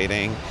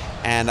decorating,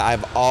 and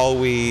I've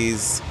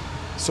always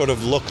sort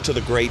of looked to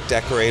the great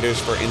decorators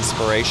for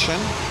inspiration.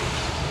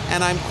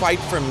 And I'm quite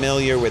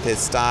familiar with his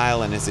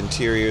style and his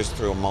interiors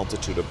through a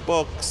multitude of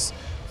books,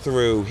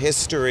 through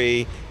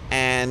history,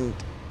 and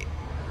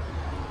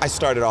I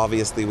started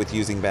obviously with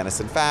using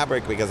Bennison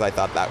fabric because I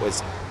thought that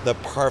was the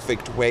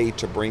perfect way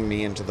to bring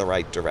me into the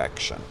right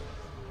direction.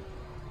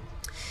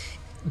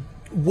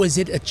 Was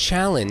it a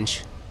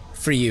challenge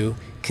for you,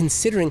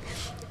 considering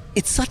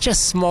it's such a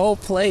small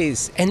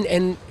place,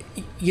 and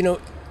you know,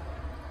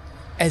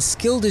 as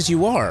skilled as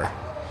you are,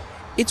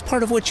 it's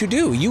part of what you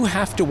do. You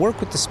have to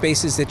work with the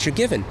spaces that you're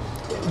given.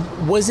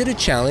 Was it a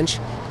challenge?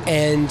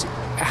 And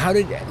how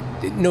did,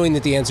 knowing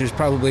that the answer is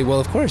probably, well,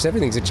 of course,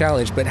 everything's a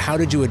challenge, but how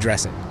did you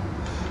address it?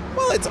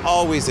 Well, it's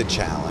always a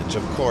challenge,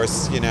 of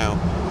course, you know.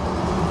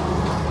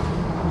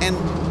 And,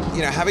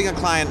 you know, having a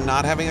client,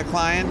 not having a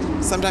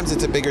client, sometimes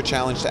it's a bigger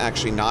challenge to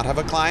actually not have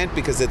a client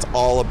because it's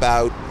all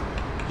about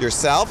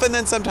yourself, and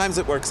then sometimes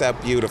it works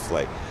out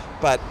beautifully.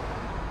 But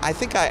I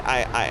think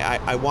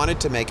I wanted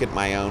to make it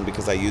my own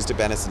because I used a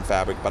Benison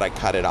fabric, but I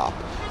cut it up.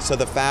 So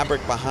the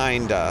fabric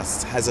behind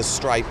us has a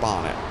stripe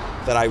on it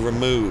that I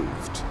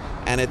removed.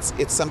 And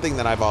it's something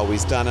that I've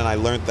always done, and I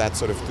learned that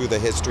sort of through the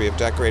history of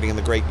decorating, and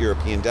the great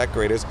European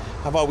decorators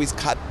have always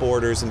cut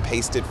borders and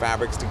pasted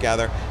fabrics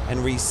together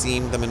and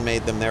re-seamed them and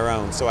made them their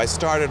own. So I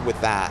started with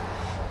that.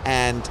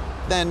 And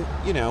then,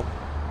 you know,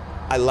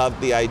 I loved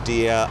the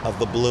idea of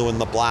the blue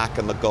and the black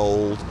and the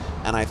gold,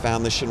 and I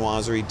found the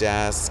chinoiserie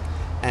desk,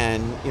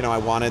 and, you know, I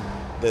wanted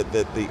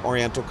the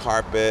oriental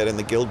carpet and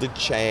the gilded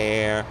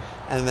chair,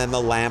 and then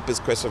the lamp is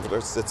Christopher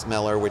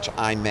Spitzmiller, which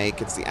I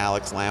make. It's the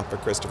Alex lamp for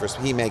Christopher.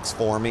 He makes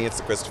for me. It's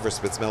the Christopher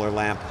Spitzmiller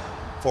lamp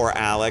for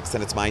Alex,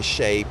 and it's my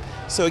shape.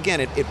 So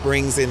again, it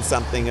brings in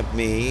something of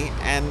me,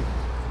 and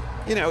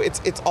you know,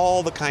 it's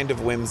all the kind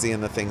of whimsy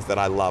and the things that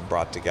I love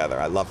brought together.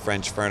 I love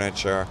French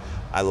furniture.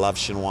 I love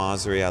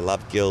chinoiserie. I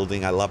love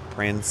gilding. I love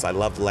prints. I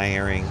love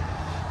layering.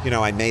 You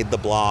know, I made the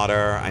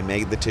blotter. I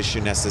made the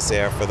tissue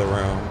nécessaire for the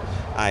room.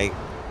 I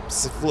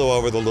flew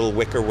over the little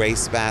wicker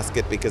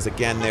wastebasket because,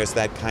 again, there's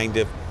that kind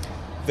of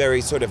very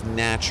sort of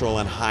natural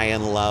and high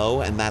and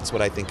low, and that's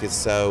what I think is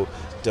so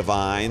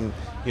divine.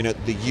 You know,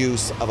 the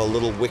use of a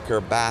little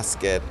wicker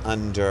basket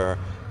under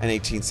an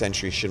 18th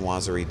century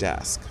chinoiserie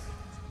desk.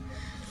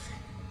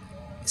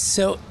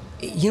 So,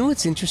 you know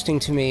what's interesting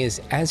to me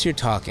is, as you're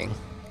talking,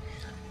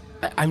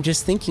 I'm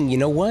just thinking, you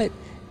know what?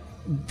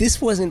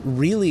 This wasn't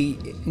really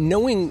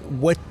knowing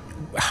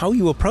how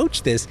you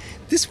approach this.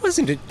 This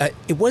wasn't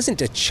it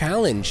wasn't a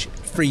challenge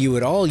for you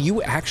at all.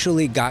 You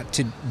actually got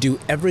to do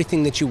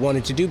everything that you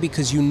wanted to do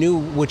because you knew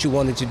what you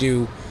wanted to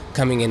do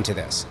coming into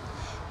this.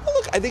 Well,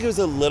 look, I think it was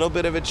a little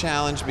bit of a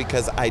challenge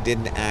because I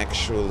didn't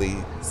actually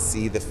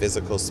see the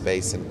physical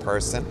space in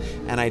person,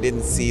 and I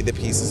didn't see the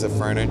pieces of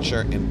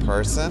furniture in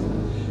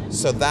person.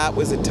 So that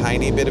was a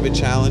tiny bit of a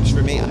challenge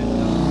for me.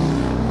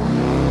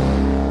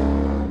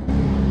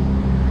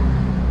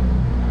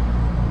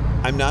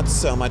 I'm not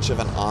so much of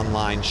an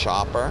online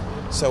shopper,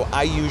 so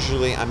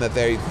I'm a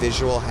very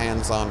visual,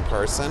 hands-on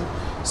person.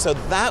 So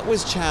that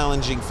was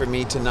challenging for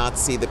me to not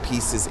see the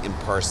pieces in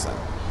person.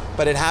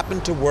 But it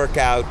happened to work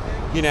out,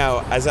 you know,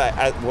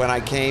 when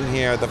I came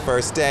here the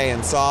first day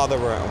and saw the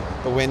room,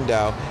 the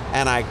window,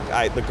 and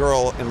the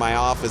girl in my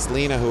office,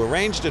 Lena, who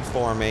arranged it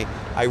for me,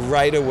 I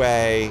right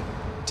away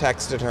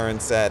texted her and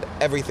said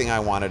everything I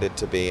wanted it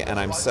to be, and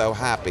I'm so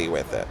happy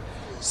with it.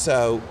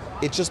 So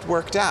it just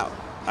worked out.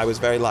 I was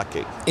very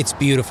lucky. It's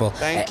beautiful.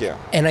 Thank you.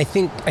 And I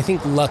think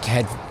luck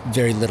had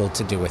very little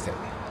to do with it.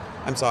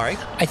 I'm sorry?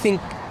 I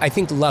think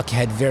luck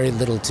had very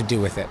little to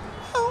do with it.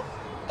 Oh,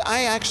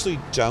 I actually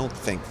don't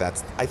think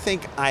I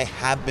think I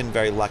have been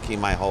very lucky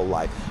my whole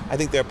life. I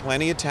think there are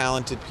plenty of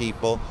talented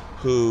people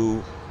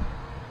who,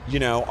 you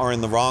know, are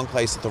in the wrong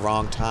place at the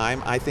wrong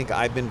time. I think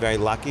I've been very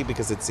lucky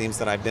because it seems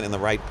that I've been in the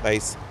right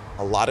place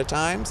a lot of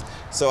times.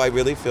 So I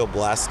really feel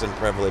blessed and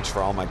privileged for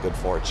all my good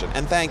fortune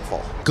and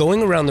thankful.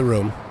 Going around the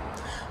room,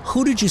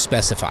 who did you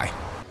specify?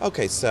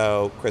 Okay,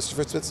 so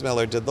Christopher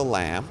Spitzmiller did the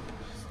lamp.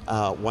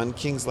 One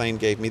Kings Lane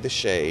gave me the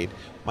shade.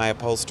 My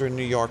upholsterer in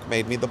New York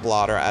made me the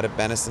blotter out of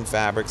Benison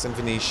fabrics and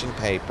Venetian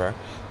paper.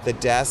 The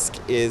desk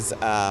is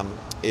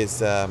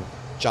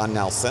John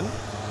Nelson.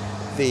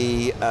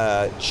 The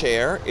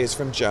chair is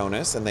from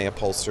Jonas, and they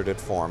upholstered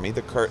it for me.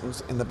 The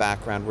curtains in the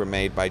background were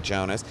made by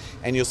Jonas.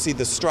 And you'll see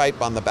the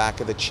stripe on the back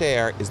of the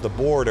chair is the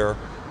border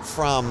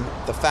from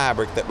the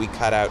fabric that we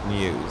cut out and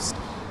used.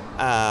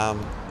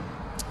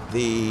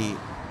 The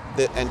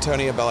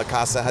Antonio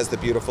Bellacasa has the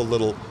beautiful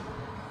little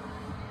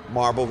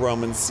marble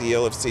Roman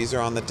seal of Caesar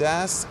on the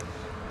desk.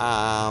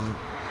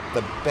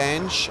 The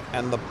bench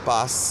and the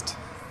bust,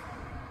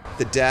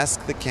 the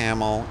desk, the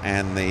camel,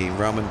 and the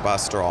Roman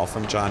bust are all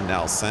from John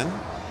Nelson.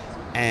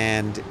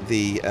 And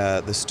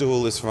the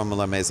stool is from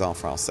La Maison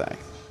Française.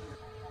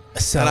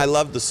 And I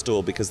love the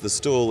stool because the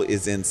stool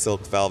is in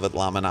silk velvet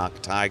Laminac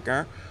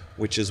Tiger,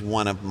 which is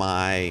one of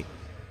my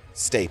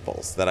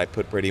staples that I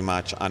put pretty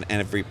much on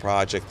every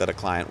project that a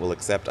client will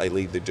accept. I'll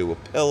either do a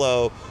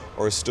pillow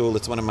or a stool.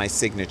 It's one of my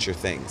signature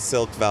things.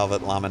 Silk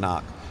velvet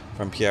Laminac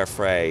from Pierre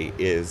Frey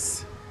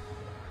is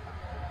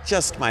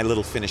just my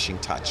little finishing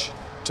touch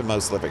to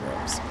most living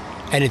rooms.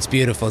 And it's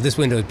beautiful. This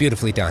window is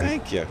beautifully done.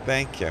 Thank you,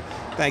 thank you,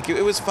 thank you.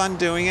 It was fun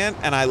doing it,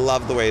 and I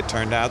love the way it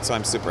turned out, so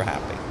I'm super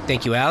happy.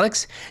 Thank you,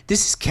 Alex.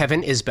 This is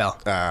Kevin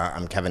Isbell.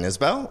 I'm Kevin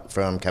Isbell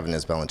from Kevin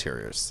Isbell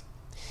Interiors.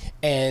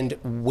 And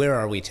where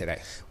are we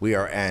today? We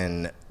are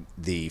in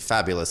the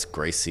fabulous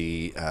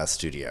Gracie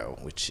Studio,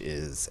 which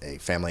is a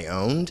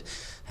family-owned,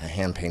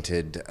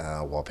 hand-painted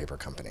wallpaper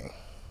company.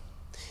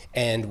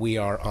 And we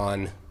are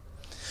on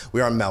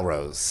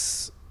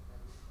Melrose.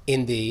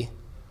 In the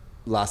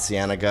La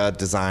Cienega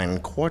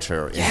Design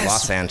Quarter in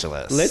Los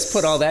Angeles. Let's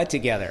put all that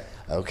together.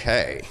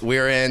 Okay.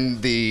 We're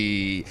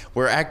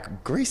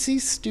at Gracie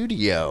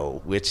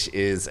Studio, which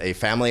is a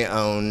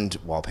family-owned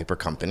wallpaper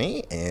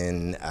company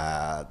in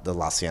the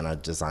La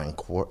Cienega Design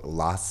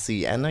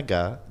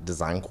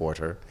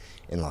Quarter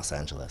in Los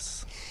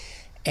Angeles.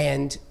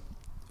 And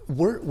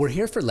we're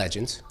here for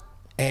Legends.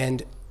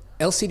 And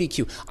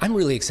LCDQ. I'm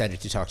really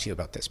excited to talk to you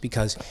about this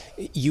because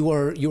you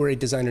are a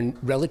designer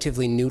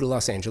relatively new to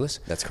Los Angeles.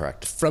 That's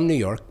correct. From New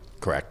York.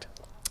 Correct.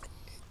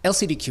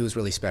 LCDQ is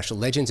really special.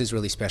 Legends is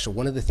really special.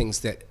 One of the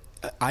things that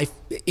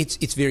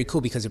it's very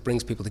cool because it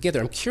brings people together.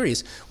 I'm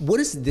curious, what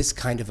does this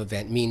kind of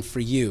event mean for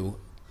you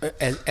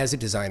as a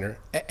designer,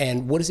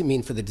 and what does it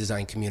mean for the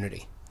design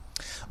community?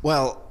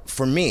 Well,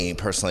 for me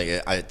personally,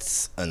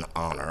 it's an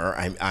honor.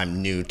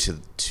 I'm new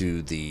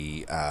to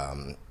the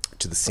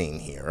scene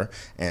here,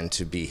 and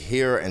to be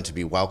here and to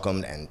be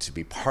welcomed and to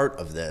be part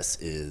of this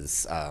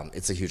is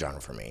it's a huge honor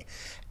for me.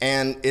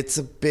 And it's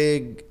a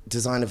big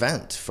design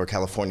event for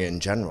California in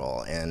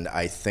general, and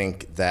I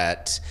think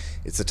that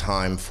it's a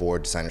time for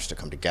designers to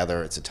come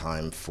together. It's a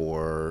time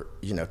for,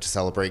 to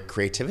celebrate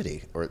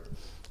creativity, or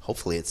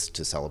hopefully it's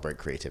to celebrate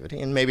creativity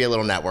and maybe a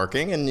little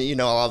networking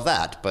and all of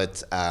that.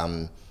 But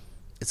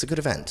it's a good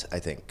event, I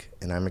think,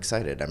 and I'm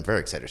excited. I'm very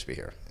excited to be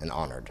here and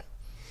honored.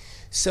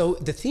 So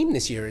the theme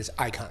this year is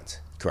icons.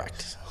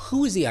 Correct.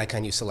 Who is the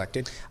icon you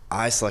selected?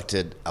 I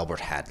selected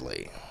Albert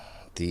Hadley,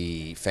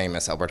 the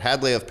famous Albert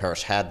Hadley of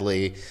Parish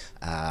Hadley.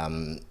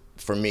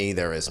 For me,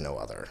 there is no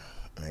other.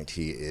 Right?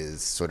 He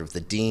is sort of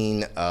the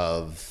dean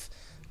of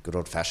good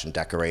old-fashioned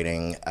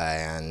decorating,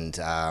 and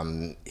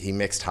he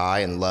mixed high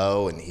and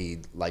low, and he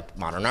liked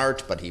modern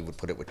art, but he would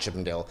put it with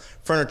Chippendale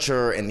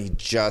furniture, and he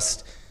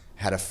just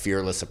had a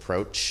fearless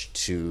approach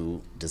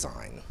to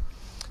design.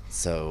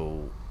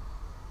 So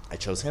I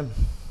chose him.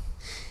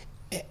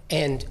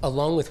 And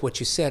along with what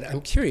you said, I'm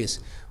curious,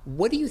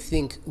 what do you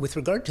think, with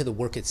regard to the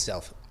work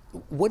itself,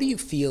 what do you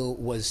feel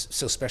was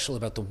so special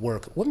about the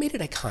work? What made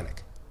it iconic?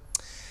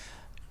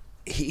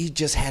 He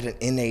just had an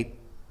innate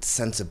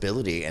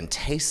sensibility and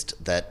taste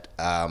that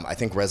I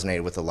think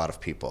resonated with a lot of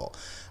people.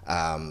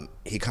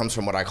 He comes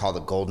from what I call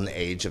the golden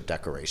age of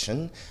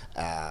decoration,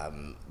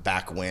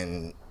 back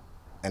when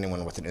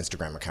anyone with an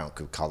Instagram account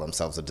could call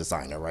themselves a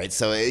designer, right?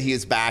 So he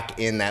is back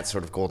in that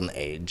sort of golden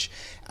age.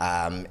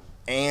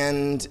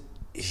 And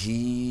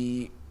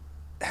he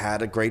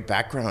had a great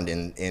background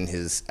in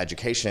his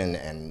education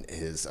and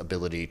his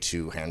ability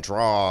to hand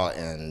draw.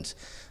 And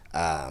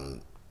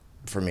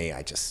for me,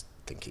 I just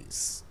think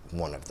he's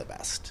one of the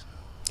best.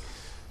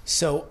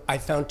 So I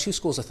found two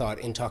schools of thought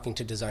in talking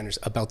to designers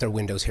about their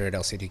windows here at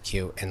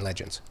LCDQ and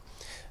Legends.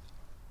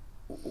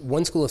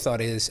 One school of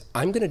thought is,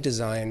 I'm going to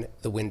design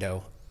the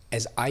window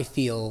as I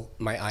feel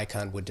my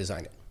icon would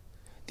design it.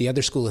 The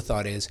other school of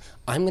thought is,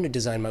 I'm going to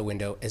design my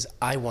window as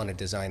I want to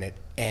design it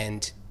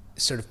and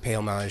sort of pay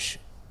homage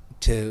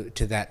to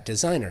that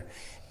designer.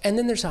 And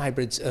then there's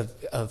hybrids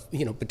of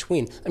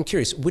between. I'm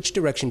curious, which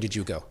direction did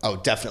you go? Oh,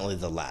 definitely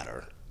the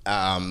latter.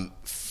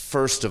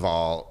 First of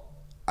all,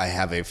 I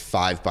have a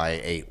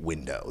 5x8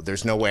 window.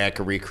 There's no way I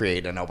could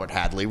recreate an Albert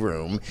Hadley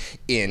room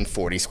in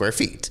 40 square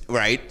feet,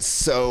 right?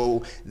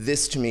 So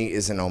this to me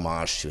is an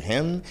homage to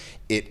him.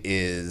 It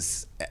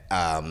is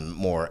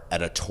more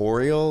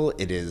editorial.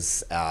 It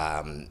is,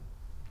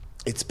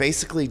 it's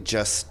basically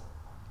just,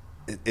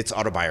 it's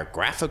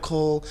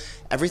autobiographical.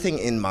 Everything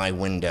in my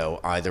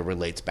window either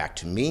relates back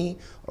to me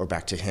or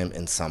back to him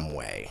in some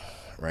way,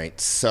 right?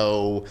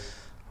 So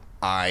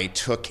I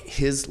took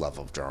his love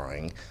of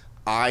drawing.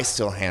 I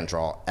still hand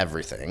draw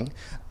everything.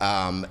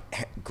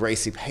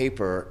 Gracie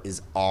paper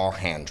is all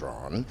hand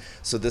drawn.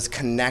 So this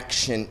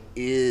connection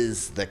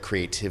is the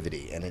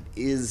creativity, and it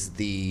is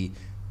the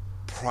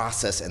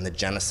process and the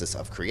genesis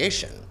of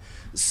creation.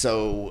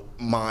 So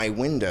my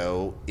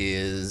window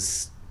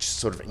is just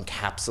sort of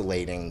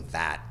encapsulating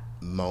that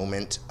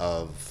moment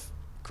of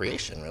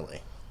creation,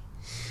 really.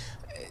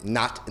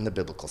 Not in the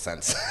biblical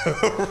sense,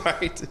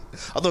 right?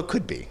 Although it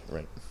could be,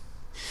 right?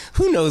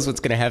 Who knows what's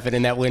going to happen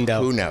in that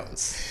window? Who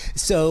knows?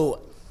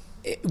 So,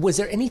 was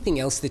there anything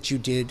else that you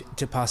did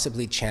to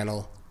possibly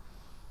channel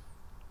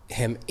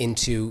him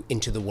into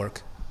the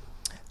work?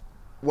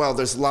 Well,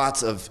 there's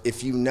lots of,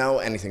 if you know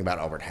anything about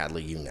Albert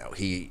Hadley, you know.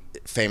 He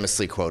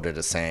famously quoted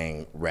as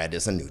saying, red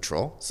is a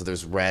neutral. So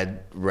there's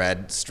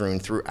red strewn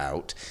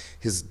throughout.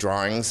 His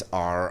drawings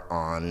are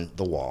on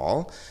the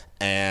wall.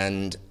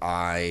 And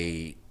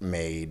I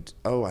made,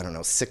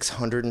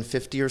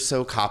 650 or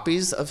so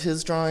copies of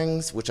his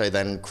drawings, which I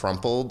then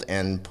crumpled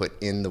and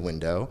put in the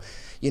window.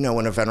 You know,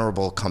 when a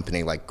venerable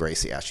company like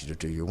Gracie asks you to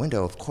do your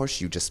window, of course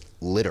you just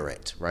litter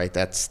it, right?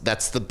 That's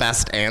the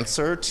best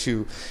answer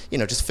to,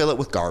 just fill it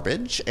with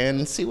garbage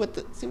and see what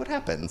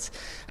happens.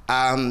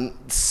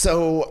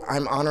 So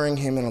I'm honoring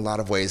him in a lot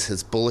of ways.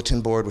 His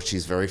bulletin board, which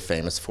he's very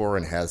famous for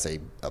and has a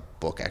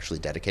book actually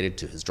dedicated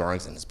to his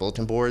drawings and his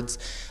bulletin boards.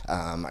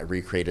 I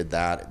recreated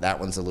that. That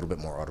one's a little bit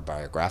more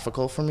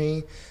autobiographical for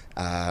me.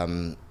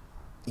 And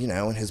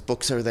his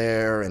books are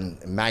there,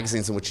 and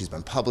magazines in which he's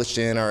been published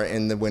in are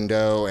in the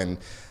window, and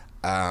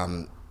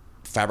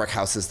fabric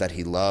houses that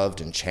he loved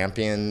and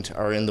championed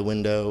are in the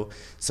window.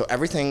 So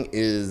everything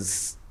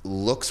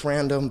looks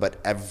random,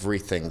 but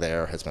everything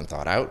there has been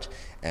thought out,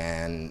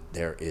 and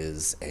there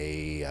is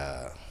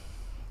a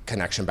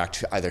connection back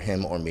to either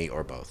him or me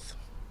or both.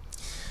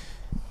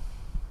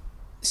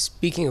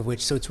 Speaking of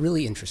which, so it's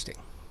really interesting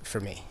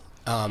for me.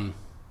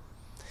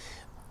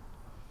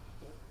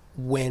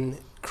 when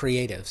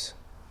creatives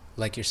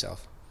like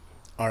yourself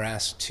are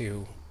asked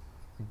to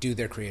do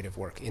their creative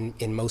work,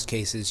 in most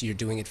cases you're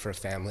doing it for a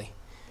family,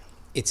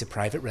 it's a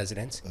private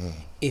residence.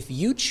 If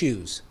you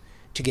choose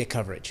to get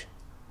coverage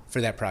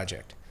for that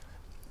project,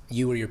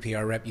 you or your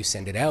PR rep, you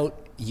send it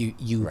out,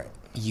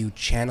 you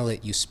channel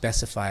it, you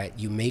specify it,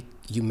 you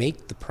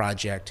make the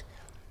project,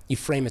 you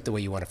frame it the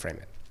way you want to frame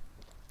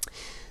it.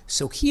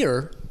 So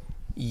here,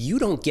 you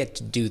don't get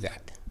to do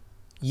that.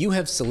 You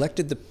have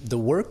selected the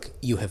work,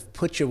 you have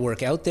put your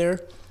work out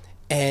there,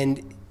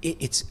 and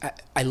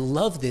I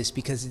love this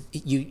because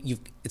it's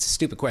a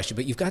stupid question,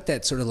 but you've got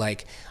that sort of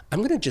like, I'm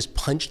going to just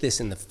punch this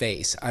in the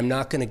face. I'm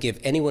not going to give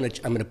anyone,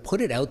 I'm going to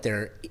put it out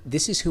there.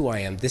 This is who I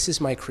am. This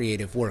is my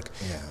creative work.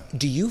 Yeah.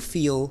 Do you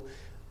feel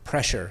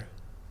pressure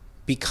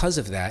because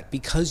of that,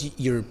 because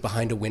you're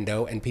behind a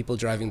window and people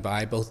driving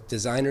by, both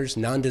designers,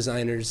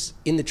 non-designers,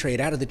 in the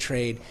trade, out of the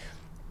trade?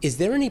 Is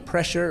there any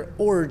pressure,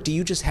 or do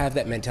you just have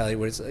that mentality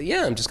where it's,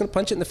 yeah, I'm just going to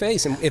punch it in the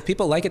face, and if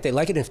people like it, they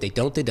like it, and if they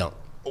don't, they don't?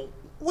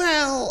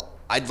 Well,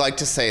 I'd like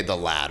to say the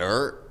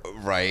latter,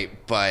 right?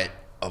 But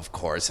of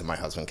course, and my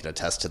husband can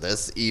attest to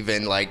this,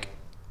 even like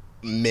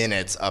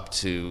minutes up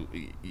to,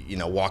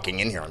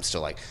 walking in here, I'm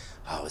still like,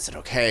 oh, is it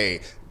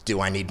okay?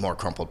 Do I need more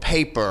crumpled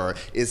paper?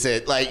 Is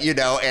it like,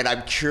 and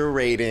I'm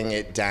curating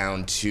it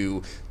down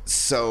to,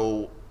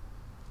 so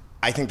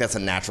I think that's a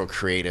natural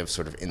creative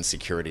sort of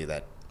insecurity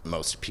that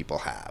most people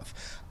have.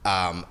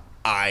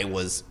 I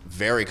was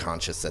very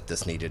conscious that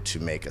this needed to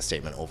make a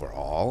statement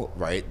overall,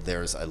 right?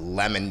 There's a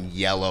lemon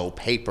yellow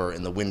paper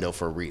in the window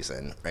for a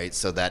reason, right?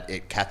 So that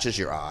it catches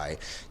your eye.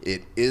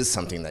 It is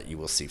something that you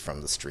will see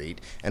from the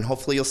street, and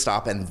hopefully you'll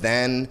stop, and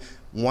then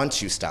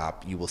once you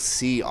stop, you will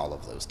see all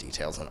of those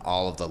details and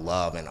all of the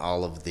love and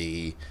all of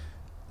the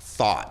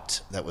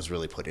thought that was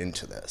really put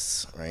into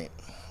this, right?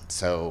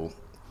 So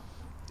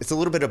it's a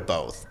little bit of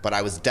both, but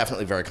I was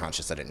definitely very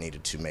conscious that it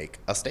needed to make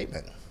a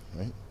statement,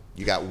 right?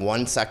 You got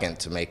 1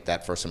 second to make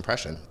that first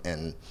impression,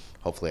 and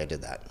hopefully I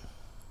did that.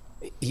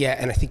 Yeah,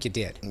 and I think you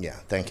did. Yeah,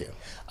 thank you.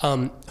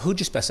 Who'd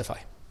you specify?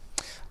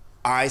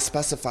 I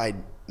specified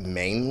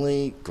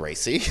mainly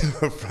Gracie,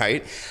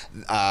 right?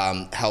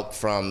 Help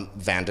from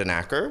Van den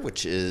Acker,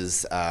 which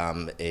is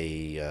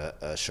a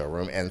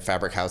showroom, and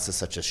fabric houses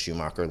such as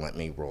Schumacher lent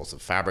me rolls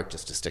of fabric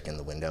just to stick in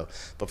the window.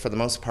 But for the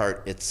most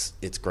part,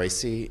 it's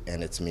Gracie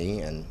and it's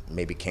me and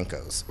maybe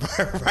Kinko's,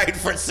 right?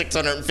 For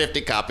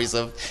 650 copies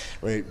of,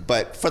 right?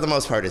 But for the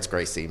most part, it's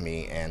Gracie,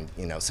 me, and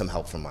some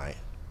help from my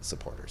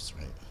supporters,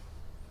 right?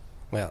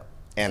 Well,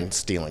 and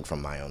stealing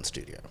from my own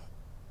studio.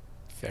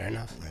 Fair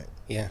enough. Right.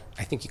 Yeah,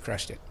 I think you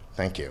crushed it.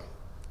 Thank you.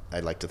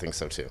 I'd like to think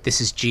so too. This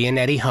is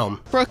Gianetti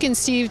Home. Brooke and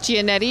Steve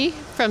Gianetti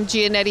from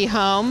Gianetti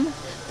Home.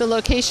 The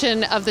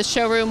location of the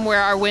showroom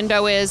where our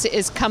window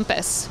is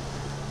Compass.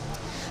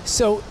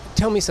 So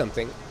tell me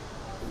something.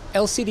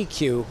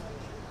 LCDQ,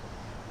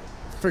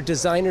 for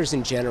designers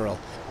in general,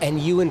 and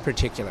you in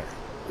particular,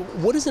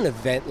 what does an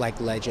event like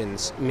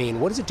Legends mean?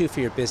 What does it do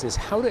for your business?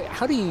 How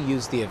do you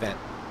use the event?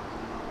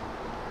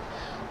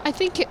 I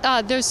think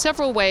there's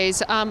several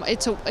ways.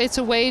 It's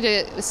a way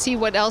to see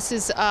what else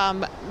is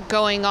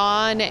going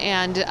on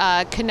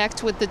and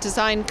connect with the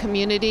design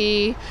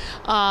community.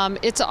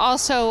 It's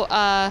also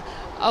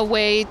a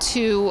way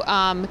to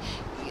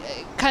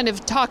kind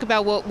of talk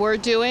about what we're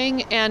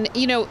doing. And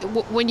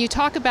when you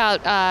talk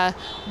about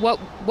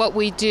what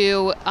we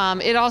do,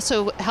 it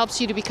also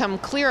helps you to become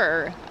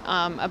clearer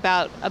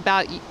about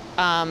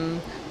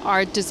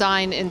our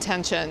design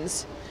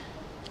intentions.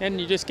 And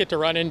you just get to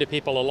run into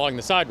people along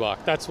the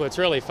sidewalk. That's what's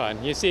really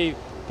fun. You see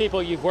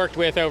people you've worked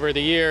with over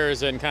the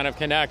years and kind of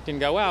connect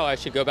and go, wow, I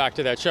should go back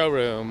to that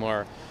showroom.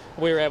 Or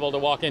we were able to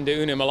walk into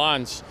Una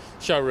Milan's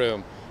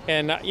showroom.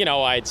 And,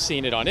 I'd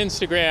seen it on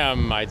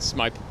Instagram.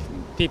 My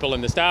people in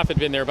the staff had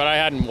been there, but I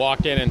hadn't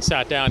walked in and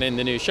sat down in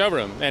the new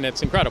showroom. And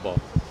it's incredible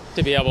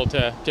to be able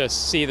to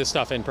just see the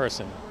stuff in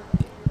person.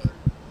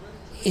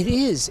 It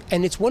is.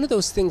 And it's one of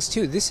those things,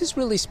 too. This is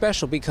really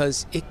special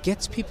because it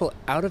gets people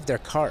out of their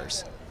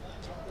cars.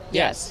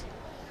 Yes.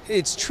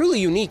 It's truly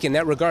unique in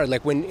that regard.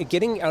 Like when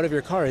getting out of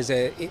your car is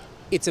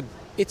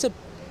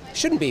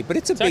shouldn't be, but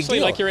it's a big deal. It's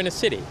actually like you're in a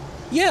city.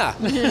 Yeah.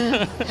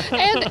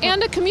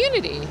 and a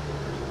community.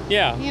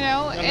 Yeah.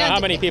 I don't know how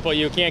many people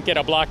you can't get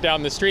a block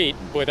down the street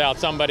without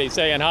somebody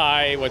saying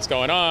hi, what's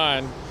going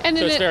on. And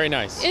so it's very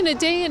nice. In a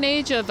day and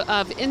age of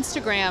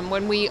Instagram,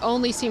 when we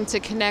only seem to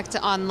connect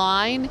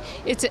online,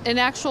 it's an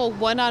actual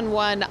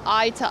one-on-one,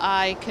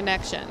 eye-to-eye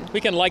connection.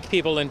 We can like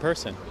people in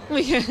person.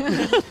 Right.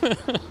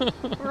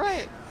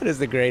 That is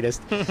the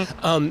greatest.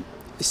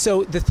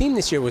 So the theme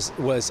this year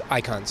was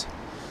icons.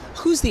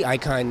 Who's the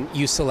icon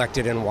you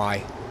selected and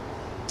why?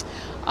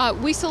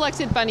 We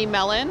selected Bunny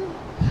Mellon.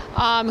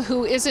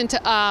 Who isn't,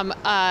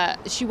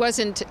 she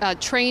wasn't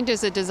trained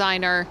as a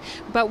designer,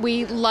 but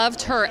we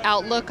loved her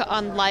outlook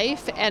on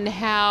life and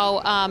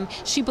how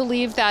she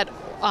believed that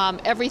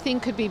everything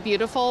could be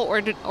beautiful.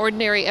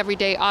 Ordinary,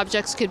 everyday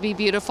objects could be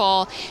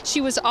beautiful.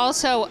 She was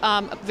also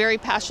very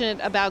passionate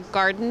about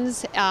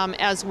gardens,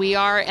 as we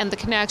are, and the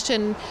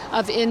connection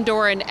of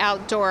indoor and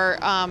outdoor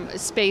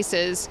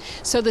spaces.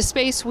 So the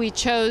space we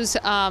chose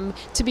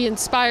to be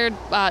inspired,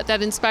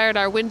 that inspired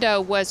our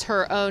window, was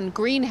her own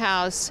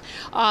greenhouse,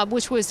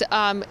 which was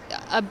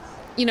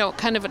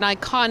kind of an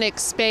iconic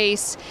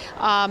space,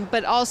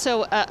 but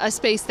also a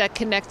space that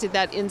connected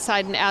that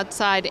inside and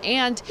outside.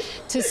 And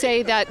to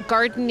say that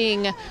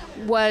gardening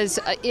was,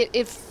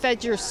 it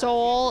fed your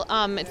soul,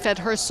 it fed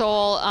her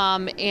soul,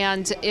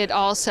 and it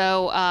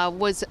also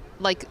was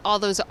like all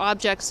those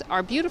objects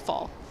are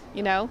beautiful,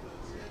 Yeah,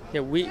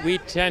 we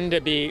tend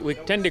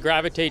to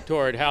gravitate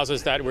toward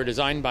houses that were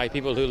designed by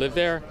people who live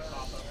there.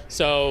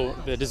 So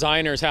the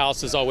designer's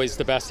house is always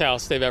the best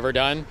house they've ever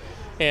done.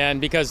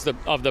 And because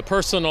of the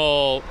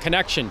personal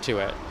connection to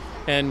it.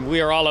 And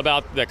we are all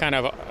about the kind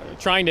of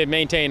trying to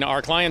maintain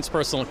our clients'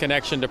 personal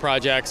connection to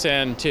projects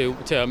and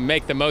to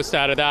make the most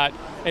out of that.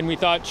 And we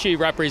thought she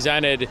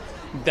represented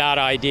that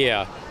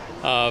idea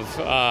of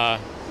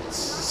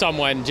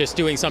someone just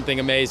doing something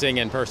amazing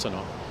and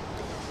personal.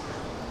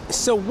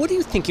 So what do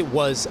you think it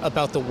was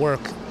about the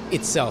work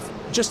itself?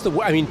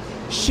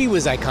 She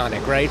was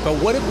iconic, right?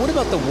 But what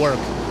about the work?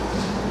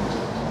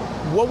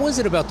 What was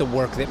it about the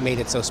work that made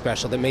it so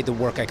special, that made the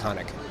work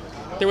iconic?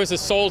 There was a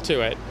soul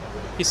to it.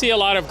 You see a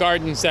lot of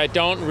gardens that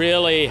don't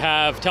really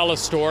tell a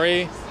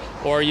story,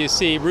 or you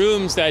see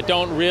rooms that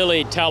don't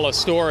really tell a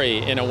story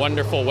in a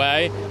wonderful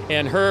way.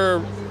 And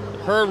her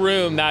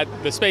room,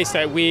 the space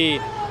that we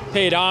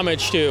paid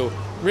homage to,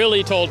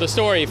 really told a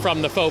story,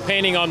 from the faux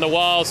painting on the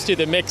walls to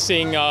the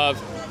mixing of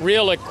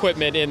real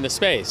equipment in the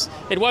space.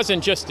 It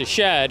wasn't just a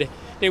shed,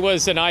 it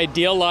was an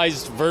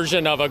idealized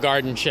version of a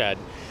garden shed,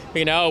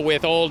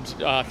 with old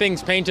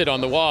things painted on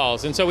the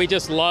walls. And so we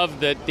just love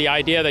the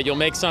idea that you'll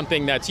make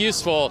something that's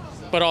useful,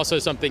 but also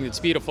something that's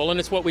beautiful. And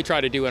it's what we try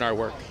to do in our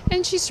work.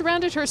 And she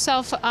surrounded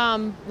herself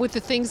with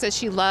the things that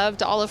she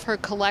loved, all of her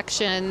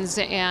collections,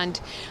 and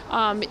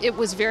it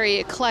was very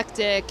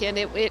eclectic, and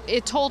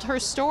it told her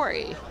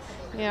story,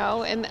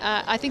 and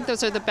I think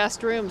those are the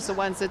best rooms, the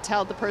ones that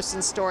tell the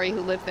person's story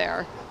who lived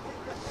there.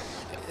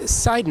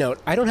 Side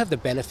note, I don't have the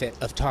benefit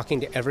of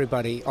talking to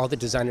everybody, all the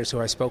designers who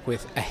I spoke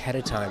with ahead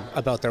of time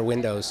about their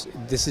windows.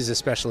 This is a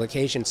special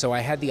occasion, so I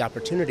had the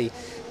opportunity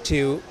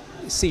to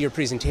see your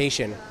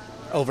presentation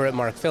over at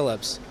Mark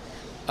Phillips.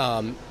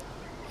 And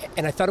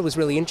I thought it was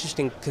really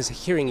interesting because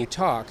hearing you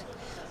talk,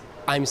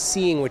 I'm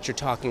seeing what you're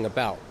talking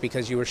about,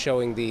 because you were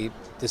showing the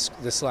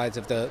slides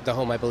of the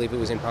home, I believe it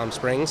was in Palm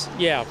Springs?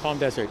 Yeah, Palm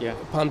Desert, yeah.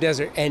 Palm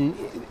Desert, and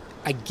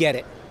I get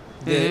it.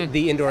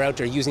 The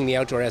indoor-outdoor, using the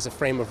outdoor as a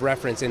frame of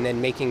reference and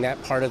then making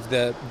that part of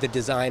the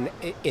design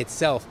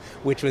itself,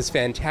 which was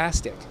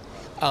fantastic.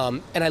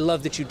 And I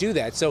love that you do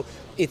that. So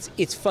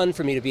it's fun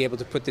for me to be able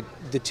to put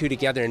the two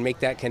together and make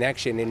that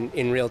connection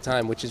in real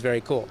time, which is very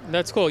cool.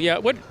 That's cool, yeah.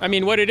 What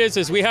it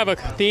is we have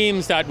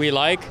themes that we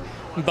like,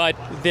 but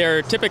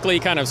they're typically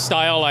kind of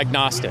style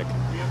agnostic.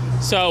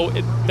 So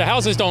the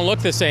houses don't look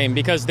the same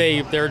because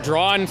they're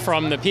drawn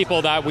from the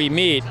people that we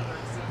meet.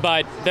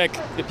 But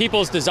the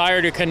people's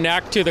desire to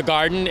connect to the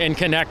garden and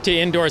connect to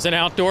indoors and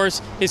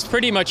outdoors is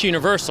pretty much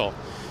universal.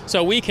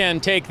 So we can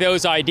take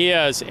those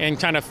ideas and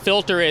kind of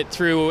filter it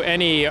through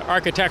any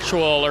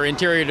architectural or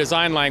interior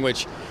design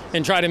language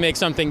and try to make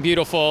something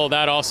beautiful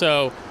that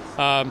also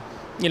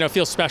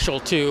feels special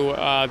to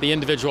the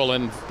individual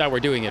and that we're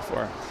doing it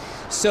for.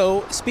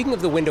 So speaking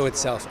of the window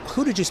itself,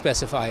 who did you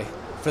specify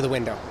for the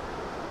window?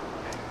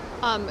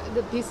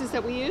 The pieces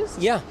that we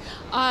used? Yeah.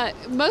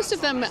 Most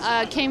of them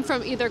came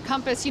from either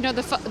Compass.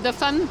 The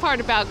fun part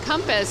about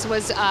Compass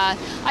was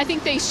I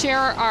think they share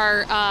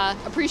our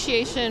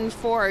appreciation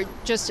for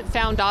just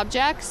found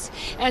objects.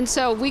 And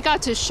so we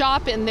got to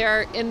shop in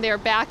their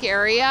back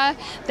area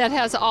that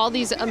has all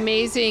these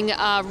amazing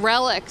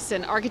relics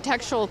and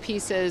architectural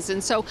pieces.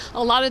 And so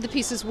a lot of the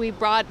pieces we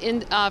brought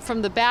in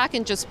from the back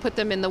and just put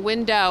them in the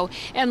window.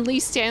 And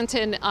Lee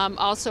Stanton,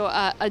 also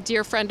a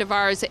dear friend of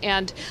ours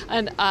and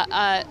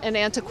an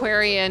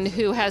antiquarian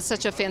who has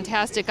such a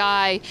fantastic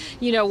eye.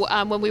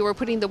 When we were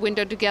putting the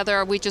window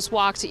together, we just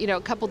walked, a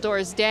couple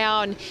doors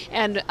down,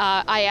 and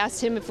I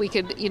asked him if we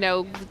could,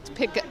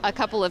 pick a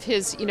couple of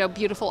his,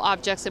 beautiful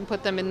objects and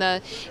put them in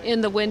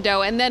the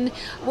window. And then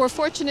we're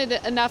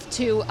fortunate enough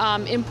to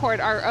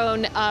import our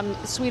own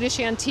Swedish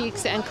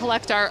antiques and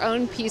collect our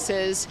own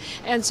pieces.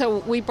 And so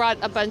we brought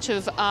a bunch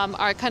of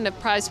our kind of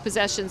prized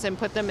possessions and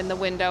put them in the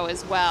window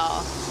as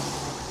well.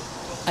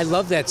 I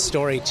love that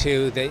story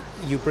too, that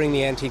you bring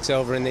the antiques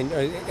over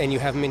and you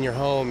have them in your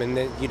home and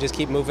that you just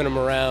keep moving them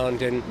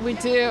around. And we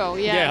do, yes.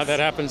 Yeah, that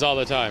happens all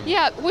the time.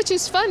 Yeah, which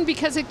is fun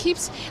because it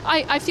keeps,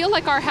 I feel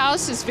like our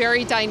house is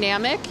very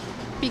dynamic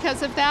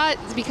because of that,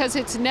 because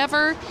it's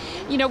never,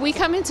 we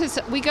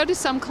go to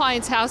some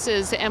clients'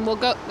 houses and we'll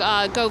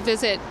go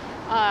visit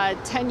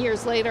 10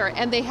 years later,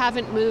 and they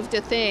haven't moved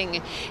a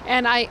thing.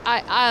 And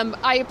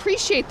I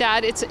appreciate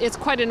that. It's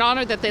quite an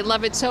honor that they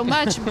love it so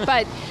much.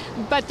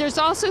 but there's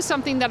also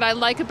something that I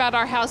like about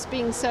our house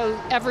being so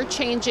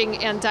ever-changing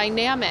and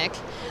dynamic.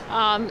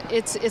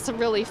 It's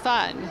really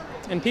fun.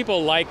 And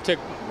people like to,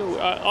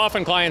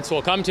 often clients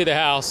will come to the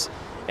house,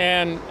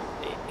 and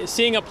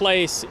seeing a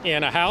place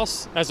in a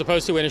house as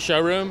opposed to in a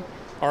showroom,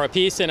 or a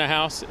piece in a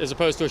house as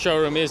opposed to a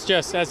showroom, is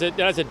just has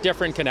a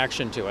different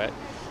connection to it.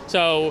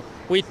 So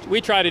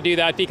we try to do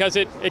that because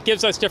it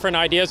gives us different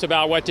ideas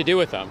about what to do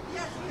with them.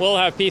 We'll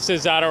have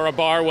pieces that are a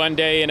bar one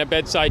day and a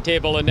bedside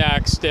table the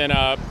next, and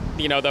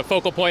the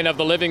focal point of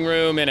the living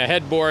room and a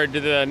headboard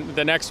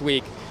the next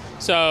week.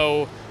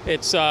 So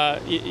it's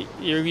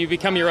you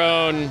become your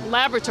own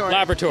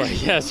laboratory.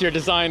 Yes, your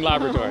design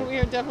laboratory. We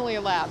are definitely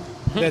a lab.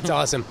 That's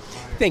awesome.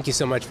 Thank you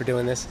so much for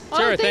doing this.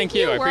 Sure, thank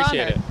you. I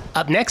appreciate it.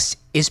 Up next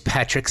is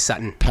Patrick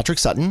Sutton. Patrick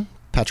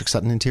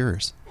Sutton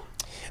Interiors.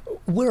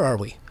 Where are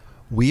we?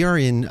 We are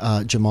in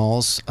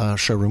Jamal's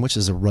showroom, which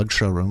is a rug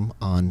showroom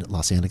on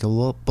La Cienega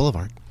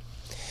Boulevard.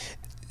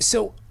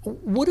 So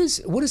what does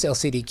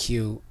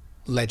LCDQ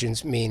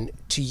Legends mean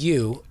to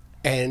you,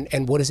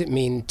 and what does it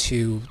mean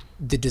to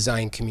the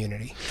design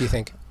community, do you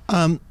think?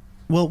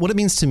 Well, what it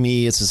means to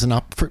me is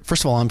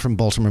first of all, I'm from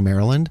Baltimore,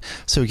 Maryland,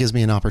 so it gives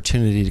me an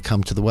opportunity to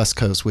come to the West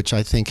Coast, which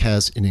I think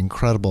has an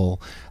incredible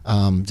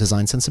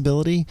design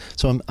sensibility.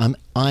 So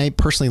I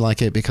personally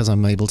like it because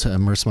I'm able to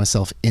immerse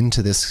myself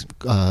into this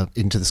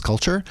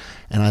culture,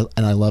 and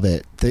I love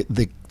it.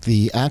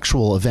 The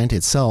actual event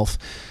itself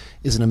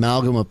is an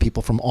amalgam of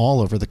people from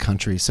all over the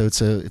country, so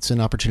it's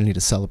an opportunity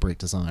to celebrate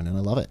design, and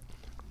I love it.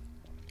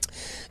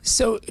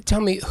 So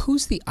tell me,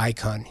 who's the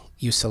icon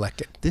you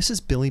selected? This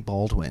is Billy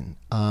Baldwin,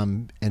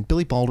 and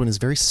Billy Baldwin is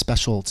very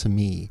special to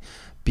me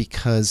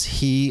because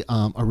he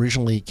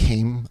originally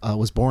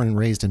was born and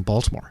raised in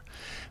Baltimore.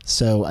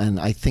 So, and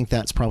I think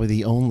that's probably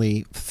the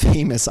only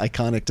famous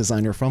iconic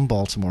designer from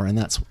Baltimore, and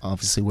that's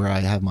obviously where I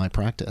have my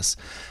practice.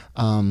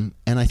 And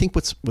I think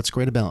what's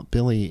great about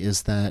Billy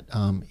is that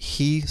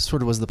he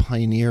sort of was the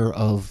pioneer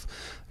of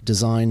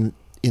design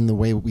in the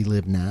way we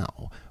live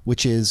now,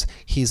 which is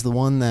he's the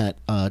one that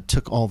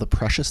took all the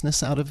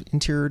preciousness out of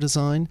interior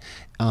design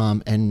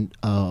and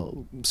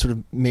sort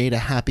of made a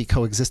happy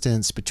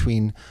coexistence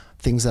between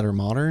things that are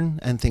modern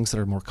and things that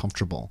are more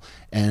comfortable.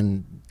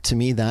 And to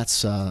me,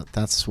 that's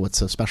what's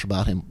so special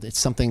about him. It's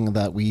something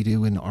that we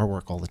do in our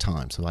work all the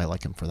time, so I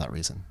like him for that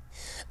reason.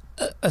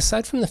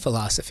 Aside from the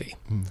philosophy,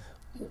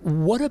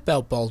 what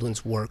about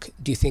Baldwin's work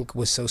do you think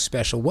was so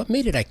special? What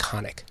made it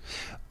iconic?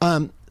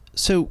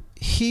 So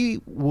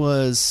he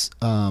was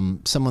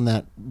someone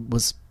that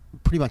was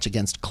pretty much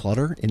against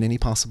clutter in any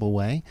possible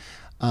way.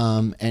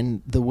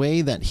 And the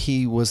way that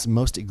he was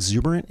most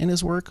exuberant in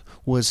his work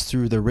was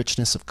through the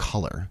richness of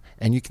color.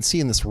 And you can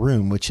see in this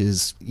room, which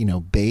is,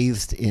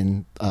 bathed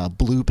in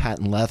blue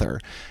patent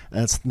leather,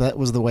 that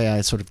was the way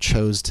I sort of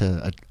chose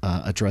to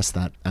address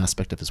that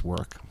aspect of his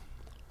work.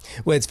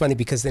 Well, it's funny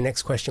because the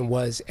next question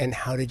was, and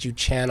how did you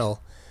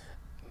channel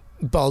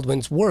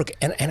Baldwin's work?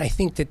 And I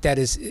think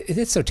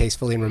it's so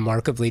tastefully and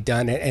remarkably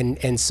done,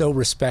 and so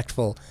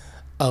respectful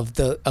of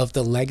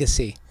the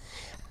legacy.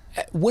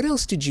 What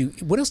else did you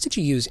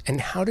use,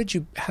 and how did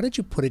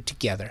you put it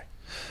together?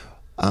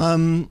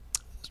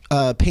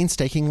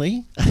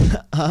 Painstakingly,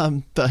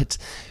 but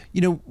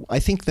I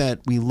think that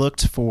we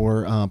looked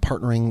for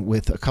partnering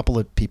with a couple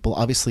of people,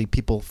 obviously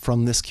people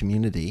from this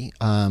community,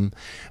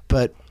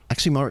 but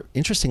actually, more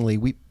interestingly,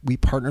 we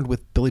partnered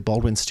with Billy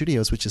Baldwin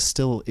Studios, which is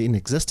still in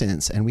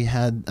existence, and we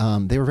had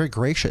they were very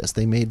gracious.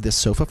 They made this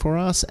sofa for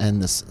us,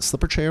 and this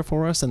slipper chair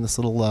for us, and this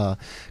little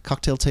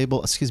cocktail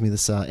table.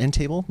 This end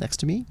table next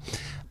to me.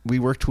 We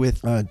worked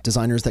with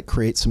designers that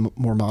create some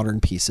more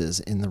modern pieces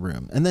in the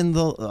room, and then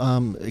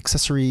the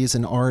accessories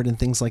and art and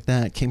things like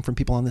that came from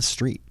people on the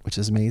street, which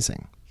is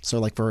amazing. So,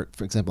 like for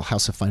example,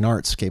 House of Fine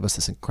Arts gave us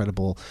this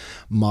incredible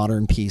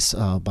modern piece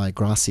by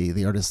Grassi,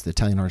 the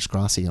Italian artist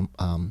Grassi,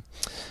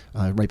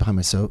 right behind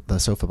the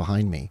sofa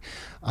behind me,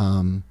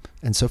 and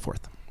so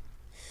forth.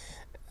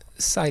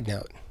 Side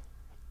note,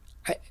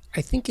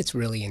 I think it's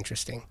really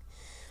interesting.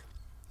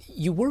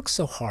 You work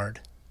so hard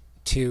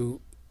to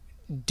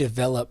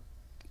develop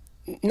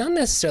not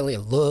necessarily a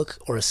look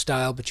or a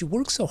style, but you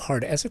work so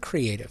hard as a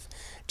creative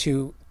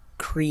to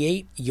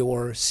create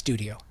your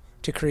studio,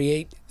 to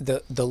create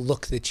the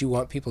look that you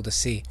want people to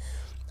see.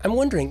 I'm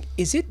wondering,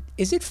 is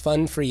it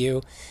fun for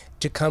you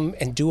to come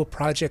and do a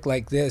project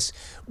like this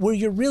where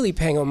you're really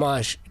paying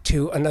homage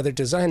to another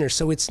designer?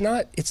 So it's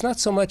not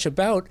so much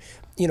about,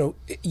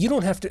 you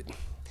don't have to,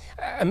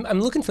 I'm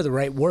looking for the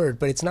right word,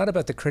 but it's not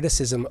about the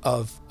criticism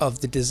of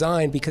the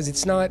design, because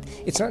it's not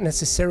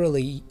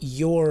necessarily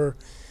your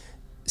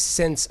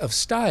sense of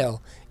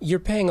style. You're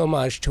paying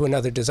homage to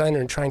another designer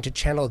and trying to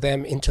channel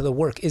them into the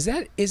work. Is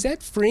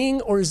that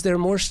freeing, or is there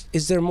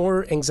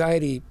more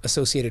anxiety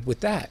associated with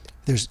that?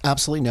 There's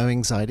absolutely no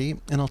anxiety,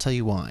 and I'll tell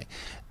you why.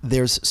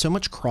 There's so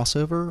much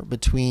crossover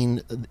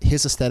between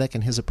his aesthetic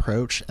and his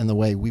approach and the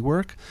way we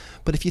work.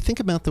 But if you think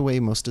about the way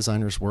most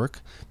designers work,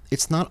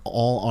 it's not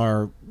all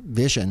our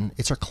vision,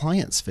 it's our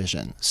client's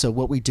vision. So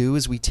what we do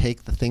is we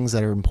take the things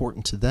that are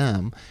important to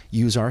them,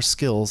 use our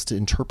skills to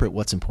interpret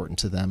what's important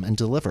to them, and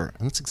deliver.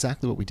 And that's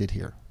exactly what we did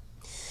here.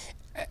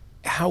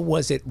 How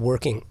was it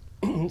working,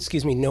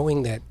 excuse me,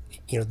 knowing that,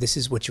 this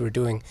is what you were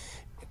doing,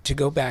 to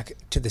go back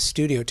to the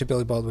studio, to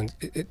Billy Baldwin,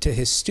 to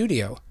his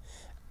studio?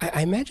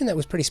 I imagine that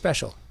was pretty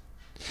special.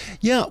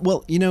 Yeah,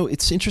 well,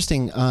 it's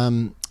interesting.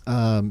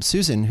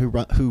 Susan,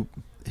 who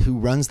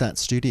runs that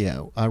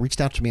studio, reached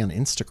out to me on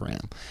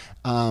Instagram,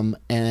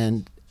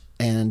 and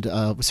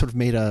we sort of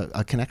made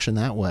a connection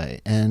that way.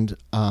 And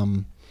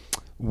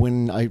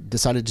when I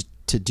decided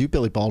to do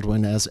Billy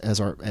Baldwin as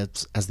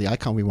the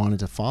icon we wanted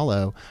to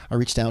follow, I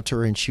reached out to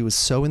her, and she was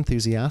so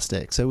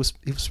enthusiastic. So it was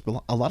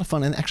a lot of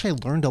fun, and actually I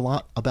learned a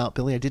lot about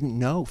Billy I didn't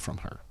know from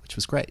her, which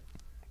was great.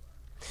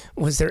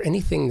 Was there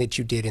anything that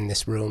you did in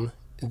this room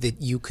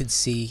that you could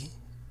see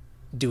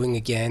doing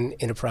again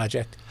in a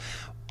project?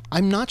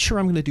 I'm not sure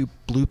I'm going to do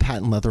blue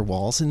patent leather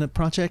walls in a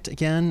project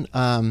again.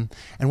 And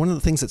one of the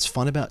things that's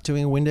fun about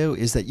doing a window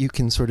is that you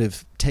can sort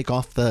of take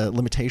off the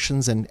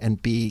limitations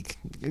and be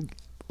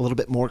a little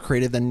bit more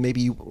creative than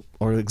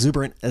or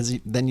exuberant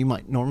than you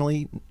might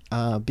normally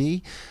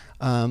be.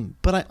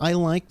 But I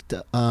liked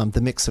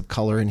the mix of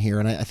color in here,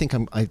 and I think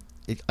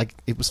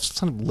it was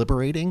sort of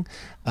liberating.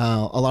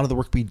 A lot of the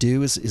work we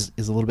do is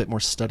a little bit more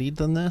studied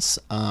than this.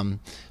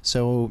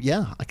 So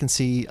yeah, I can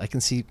see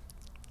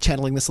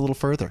channeling this a little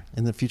further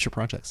in the future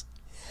projects.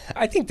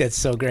 I think that's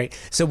so great.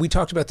 So we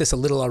talked about this a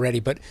little already,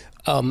 but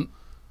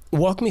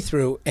walk me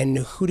through, and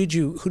who did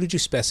you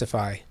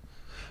specify?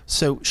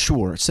 So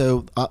sure.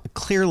 So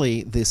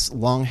clearly this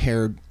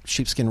long-haired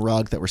sheepskin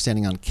rug that we're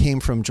standing on came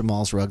from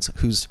Jamal's Rugs,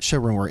 whose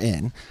showroom we're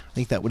in. I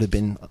think that would have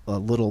been a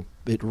little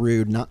bit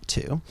rude not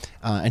to.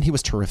 And he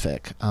was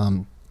terrific.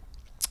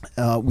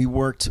 We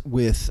worked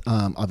with,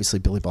 obviously,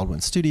 Billy Baldwin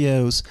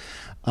Studios.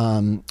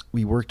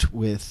 We worked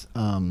with...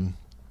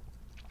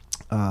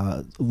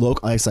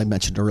 as I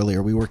mentioned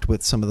earlier, we worked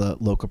with some of the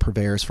local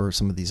purveyors for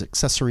some of these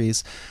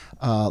accessories.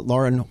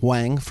 Lauren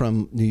Wang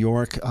from New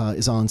York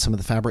is on some of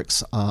the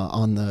fabrics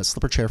on the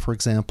slipper chair, for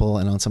example,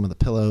 and on some of the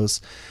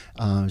pillows.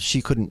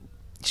 She couldn't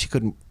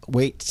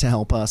wait to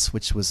help us,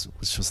 which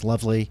was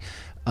lovely.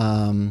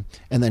 And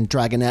then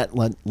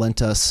Dragonette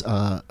lent us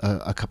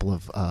a couple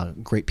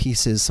of great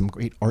pieces, some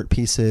great art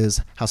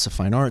pieces. House of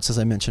Fine Arts, as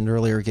I mentioned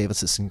earlier, gave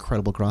us this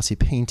incredible Grassi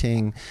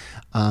painting.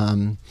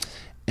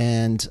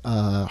 And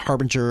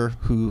Harbinger,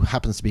 who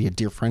happens to be a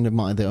dear friend of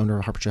mine, the owner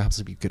of Harbinger happens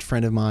to be a good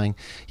friend of mine.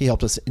 He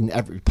helped us in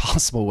every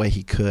possible way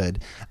he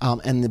could.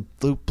 And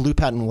the blue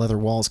patent leather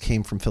walls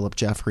came from Philip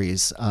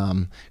Jeffries,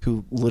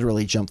 who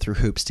literally jumped through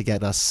hoops to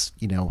get us,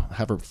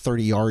 however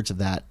 30 yards of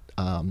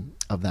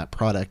that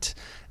product,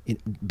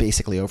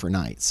 basically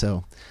overnight.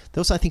 So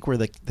those, I think, were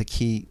the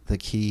key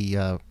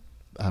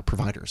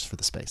providers for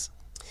the space.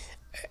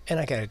 And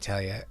I got to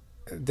tell you,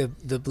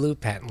 the blue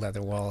patent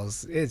leather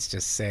walls, it's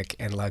just sick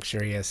and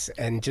luxurious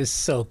and just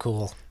so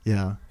cool.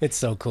 Yeah. It's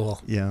so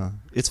cool. Yeah.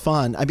 It's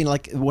fun. I mean,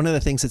 like, one of the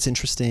things that's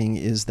interesting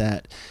is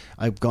that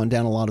I've gone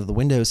down a lot of the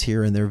windows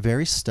here, and they're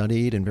very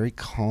studied and very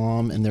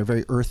calm, and they're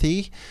very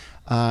earthy.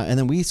 And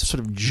then we sort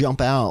of jump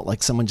out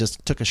like someone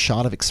just took a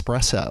shot of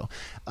espresso.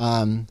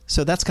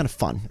 So that's kind of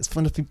fun. It's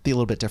fun to be a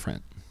little bit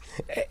different.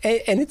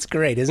 And it's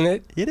great, isn't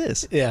it? It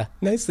is. Yeah.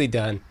 Nicely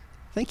done.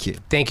 Thank you.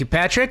 Thank you,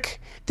 Patrick.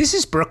 This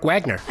is Brooke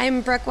Wagner. I'm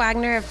Brooke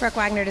Wagner of Brooke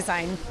Wagner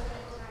Design.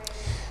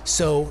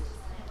 So,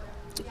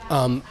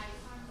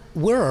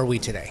 where are we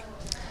today?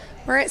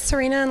 We're at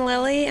Serena and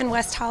Lily in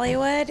West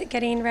Hollywood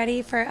getting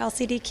ready for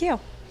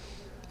LCDQ.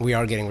 We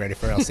are getting ready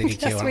for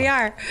LCDQ. Yes, we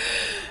are.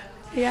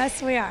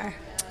 Yes, we are.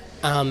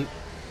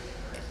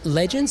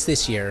 Legends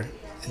this year,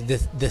 the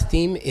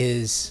theme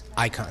is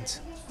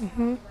icons.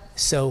 Mm-hmm.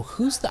 So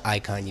who's the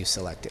icon you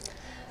selected?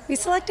 We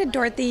selected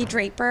Dorothy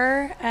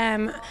Draper.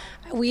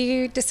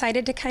 We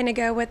decided to kind of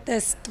go with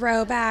this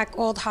throwback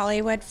old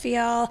Hollywood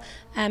feel,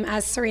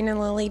 as Serena and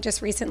Lily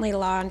just recently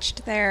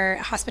launched their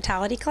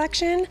hospitality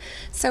collection.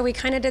 So we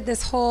kind of did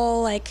this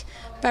whole like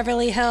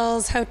Beverly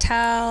Hills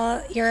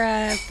hotel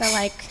era, the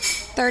like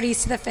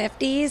 30s to the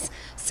 50s.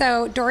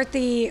 So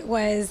Dorothy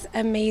was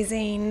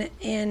amazing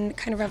and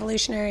kind of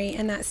revolutionary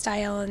in that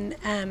style,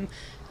 and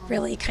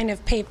really kind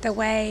of paved the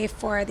way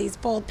for these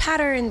bold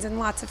patterns and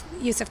lots of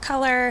use of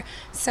color.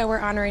 So we're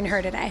honoring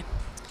her today.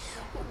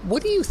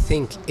 What do you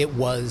think it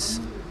was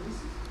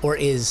or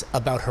is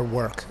about her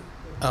work?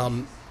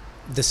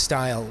 The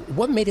style,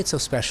 what made it so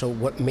special?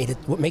 What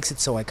makes it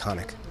so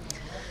iconic?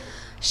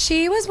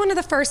 She was one of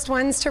the first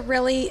ones to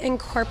really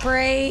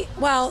incorporate,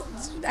 well,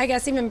 I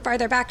guess even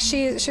farther back,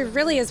 she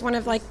really is one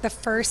of like the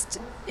first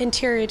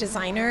interior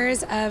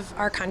designers of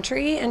our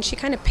country, and she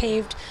kind of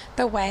paved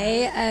the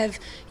way of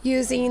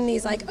using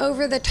these like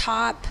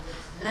over-the-top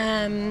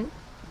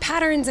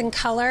patterns and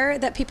color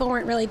that people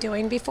weren't really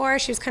doing before.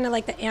 She was kind of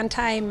like the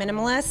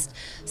anti-minimalist,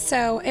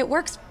 so it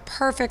works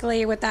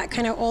perfectly with that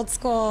kind of old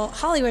school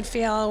Hollywood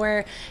feel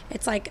where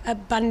it's like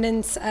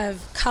abundance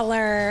of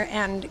color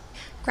and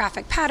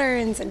graphic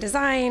patterns and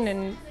design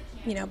and,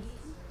 you know,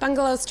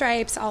 bungalow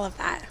stripes, all of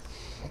that.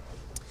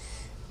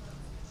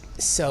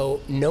 So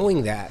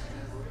knowing that,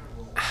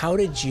 how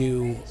did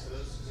you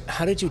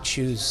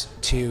choose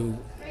to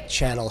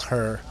channel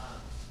her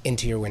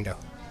into your window?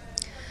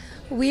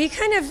 We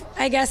kind of,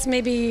 I guess,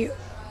 maybe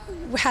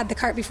had the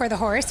cart before the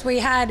horse. We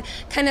had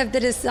kind of the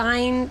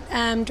design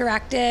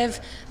directive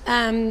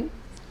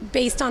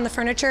based on the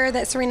furniture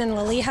that Serena and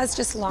Lily has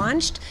just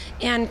launched,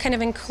 and kind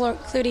of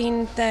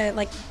including the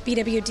like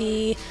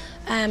BWD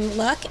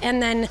look,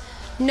 and then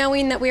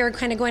knowing that we were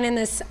kind of going in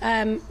this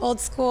old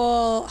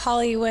school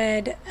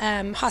Hollywood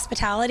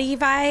hospitality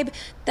vibe,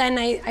 then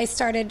I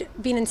started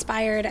being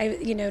inspired. I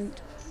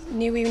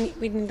knew we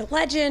needed a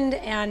legend,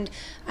 and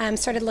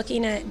started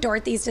looking at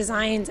Dorothy's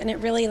designs, and it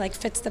really like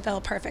fits the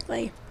bill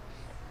perfectly.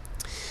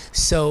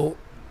 So,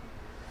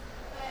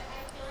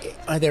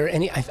 are there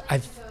any?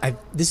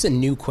 This is a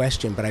new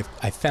question, but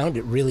I found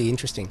it really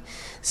interesting.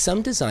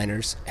 Some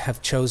designers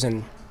have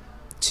chosen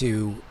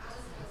to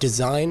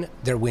design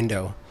their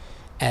window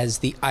as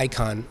the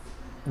icon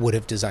would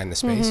have designed the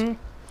space. Mm-hmm.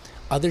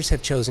 Others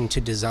have chosen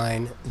to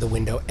design the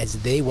window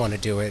as they want to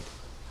do it,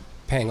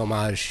 paying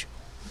homage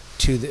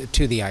to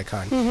the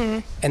icon. Mm-hmm.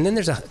 And then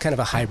there's a kind of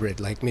a hybrid,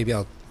 like maybe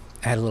I'll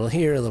add a little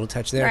here, a little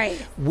touch there. Right.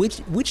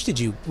 Which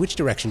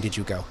direction did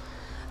you go?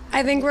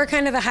 I think we're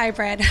kind of a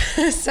hybrid.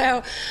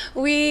 So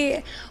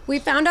we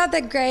found out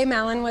that Gray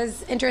Mallon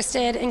was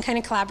interested in kind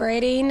of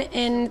collaborating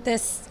in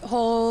this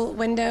whole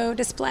window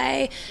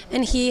display,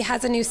 and he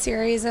has a new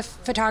series of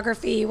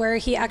photography where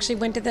he actually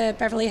went to the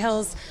Beverly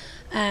Hills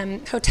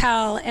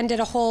hotel and did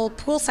a whole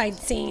poolside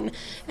scene.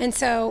 And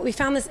so we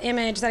found this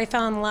image that I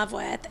fell in love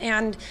with,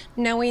 and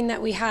knowing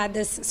that we had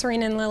this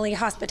Serena and Lily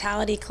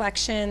hospitality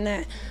collection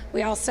that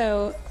we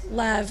also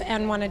love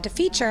and wanted to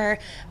feature,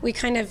 we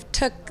kind of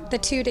took the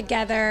two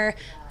together.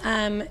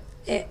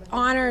 It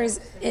honors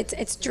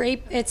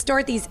it's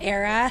Dorothy's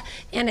era,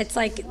 and it's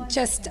like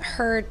just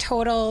her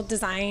total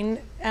design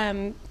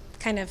kind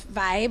of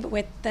vibe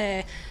with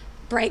the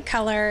bright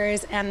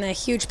colors and the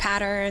huge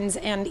patterns,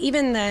 and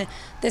even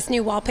this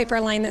new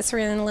wallpaper line that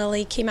Serena and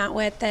Lily came out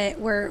with that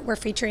we're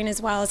featuring as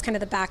well as kind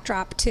of the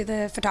backdrop to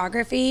the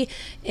photography.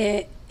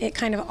 It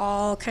kind of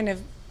all kind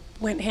of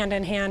went hand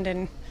in hand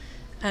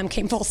and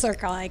came full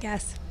circle, I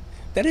guess.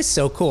 That is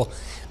so cool.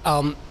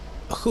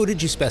 Who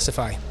did you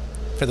specify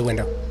for the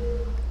window?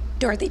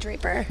 Dorothy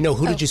Draper. No,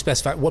 who did you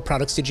specify? What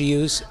products did you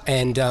use?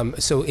 And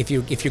so if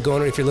you're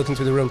looking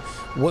through the room,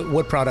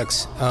 what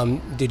products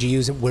did you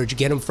use? Where'd you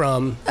get them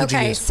from?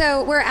 Okay,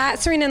 so we're at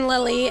Serena and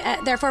Lily.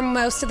 Therefore,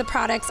 most of the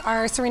products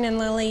are Serena and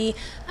Lily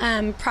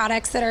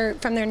products that are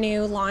from their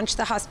new launch,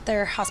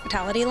 their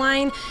hospitality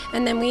line.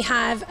 And then we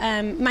have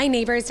my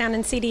neighbors down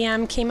in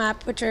CDM came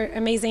up, which are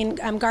amazing,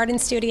 garden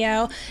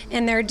studio,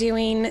 and they're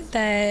doing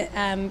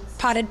the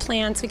potted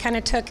plants. We kind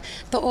of took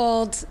the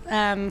old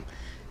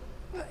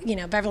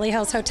Beverly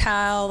Hills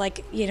Hotel,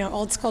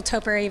 old school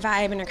topiary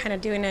vibe, and are kind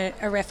of doing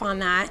a riff on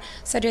that.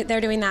 So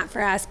they're doing that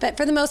for us. But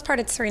for the most part,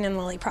 it's Serena and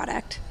Lily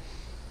product.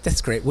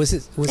 That's great.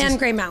 And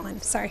Gray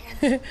Mallon, sorry.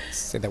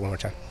 Say that one more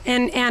time.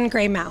 And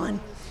Gray Mallon.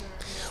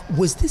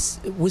 Was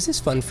this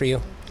fun for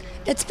you?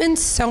 It's been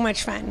so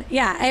much fun.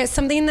 Yeah, it's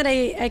something that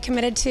I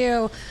committed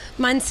to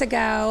months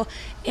ago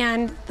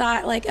and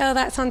thought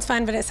that sounds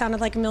fun, but it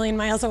sounded like a million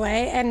miles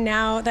away. And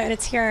now that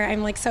it's here,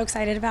 I'm so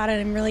excited about it.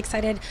 I'm really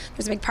excited.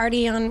 There's a big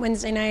party on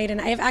Wednesday night,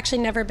 and I've actually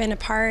never been a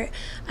part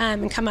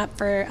and come up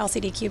for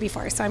LCDQ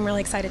before, so I'm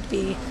really excited to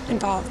be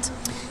involved.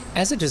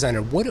 As a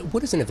designer, what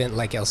does an event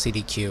like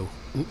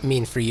LCDQ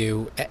mean for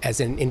you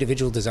as an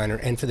individual designer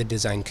and for the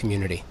design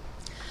community?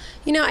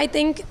 I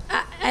think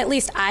at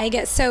least I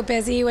get so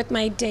busy with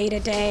my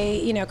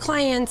day-to-day,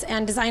 clients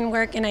and design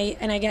work, and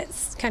I get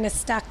kind of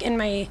stuck in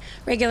my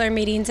regular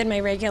meetings and my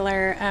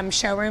regular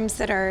showrooms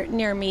that are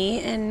near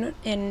me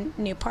in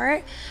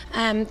Newport.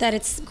 That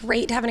it's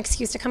great to have an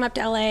excuse to come up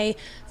to LA,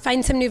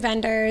 find some new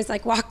vendors,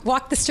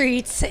 walk the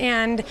streets,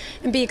 and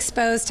be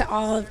exposed to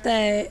all of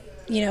the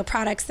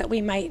products that we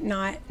might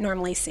not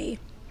normally see.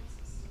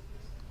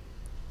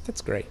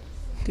 That's great.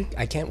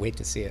 I can't wait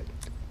to see it.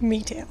 Me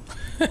too.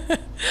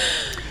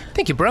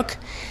 Thank you, Brooke.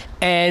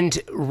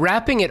 And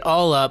wrapping it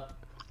all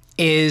up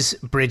is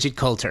Bridget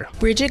Coulter.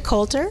 Bridget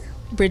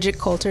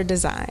Coulter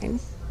Design.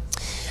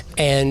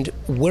 And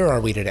where are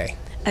we today?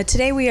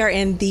 Today we are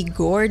in the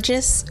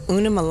gorgeous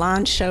Una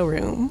Milan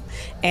showroom,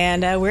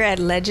 and we're at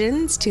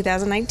Legends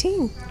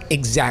 2019.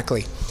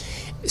 Exactly.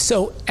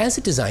 So as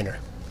a designer,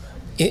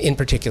 in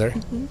particular,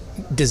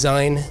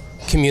 design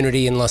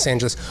community in Los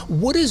Angeles,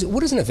 what does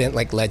an event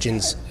like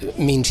Legends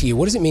mean to you?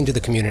 What does it mean to the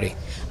community?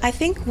 I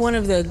think one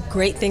of the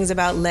great things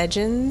about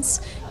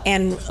Legends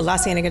and La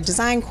Cienega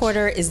Design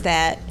Quarter is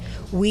that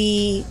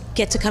we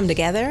get to come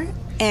together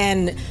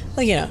and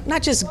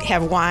not just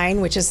have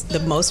wine, which is the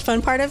most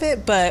fun part of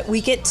it, but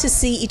we get to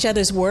see each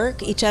other's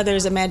work, each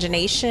other's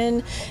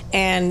imagination,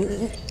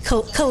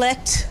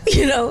 collect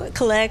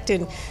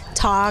and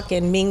talk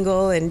and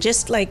mingle and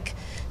just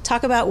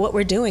talk about what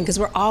we're doing, because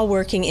we're all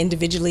working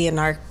individually in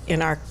our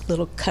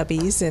little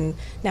cubbies, and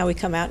now we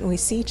come out and we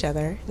see each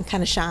other and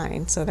kind of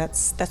shine. So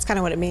that's kind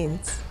of what it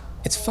means.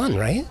 It's fun,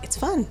 right? It's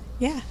fun,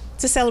 yeah.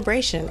 It's a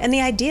celebration. And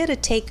the idea to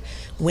take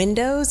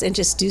windows and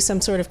just do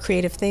some sort of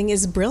creative thing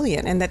is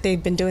brilliant, and that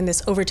they've been doing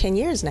this over 10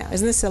 years now.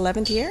 Isn't this the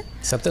 11th year?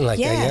 Something like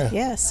that,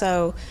 yeah. Yeah,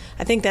 so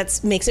I think that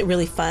makes it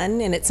really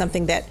fun, and it's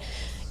something that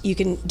you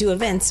can do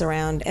events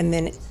around, and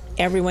then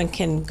everyone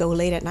can go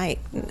late at night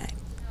and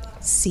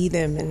see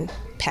them and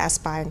pass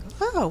by and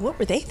go, oh, what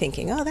were they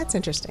thinking? Oh, that's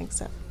interesting.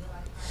 So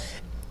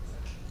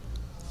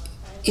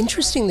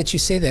interesting that you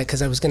say that,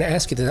 because I was going to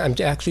ask you that. I'm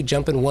actually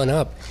jumping one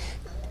up.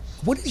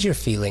 What is your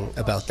feeling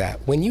about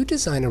that? When you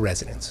design a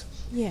residence,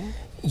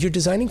 you're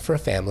designing for a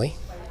family.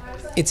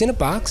 It's in a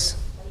box,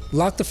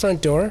 lock the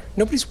front door.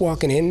 Nobody's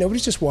walking in.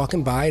 Nobody's just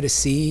walking by to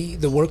see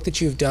the work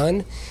that you've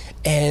done.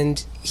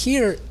 And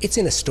here, it's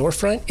in a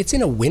storefront. It's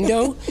in a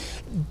window.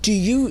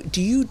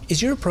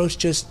 Is your approach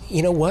just,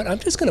 you know what, I'm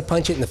just going to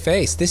punch it in the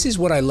face. This is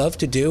what I love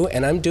to do,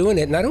 and I'm doing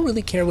it, and I don't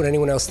really care what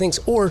anyone else thinks?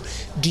 Or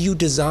do you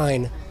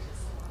design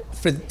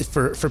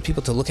for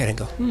people to look at it and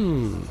go,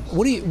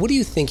 what are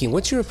you thinking?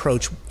 What's your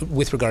approach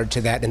with regard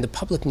to that and the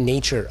public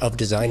nature of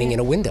designing in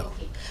a window?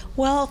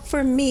 Well,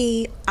 for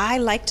me, I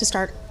like to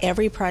start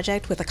every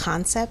project with a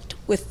concept,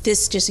 with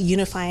this just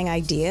unifying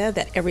idea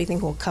that everything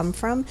will come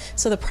from.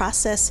 So the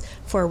process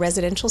for a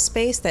residential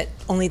space that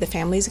only the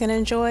family's going to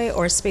enjoy,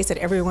 or a space that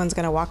everyone's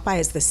going to walk by,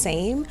 is the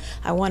same.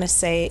 I want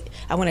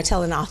to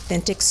tell an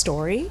authentic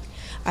story.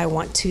 I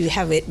want to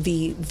have it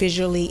be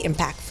visually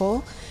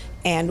impactful.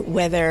 And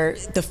whether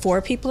the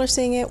 4 people are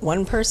seeing it,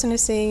 1 person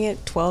is seeing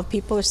it, 12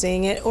 people are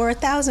seeing it, or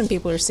 1,000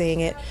 people are seeing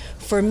it,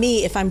 for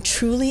me, if I'm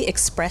truly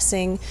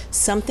expressing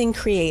something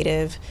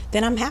creative,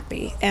 then I'm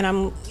happy.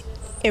 And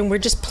we're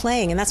just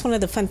playing. And that's one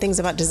of the fun things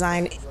about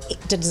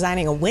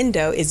designing a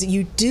window, is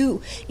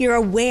you're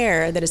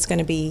aware that it's going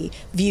to be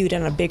viewed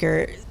in a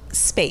bigger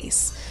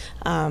space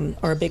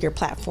or a bigger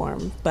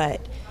platform.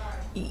 But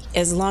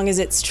as long as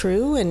it's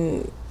true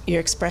and you're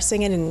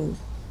expressing it and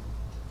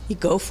you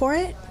go for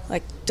it,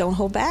 like don't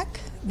hold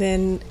back,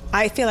 then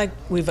I feel like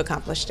we've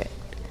accomplished it.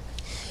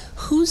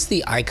 Who's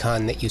the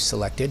icon that you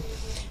selected?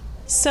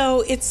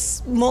 So it's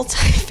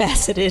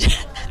multifaceted.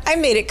 I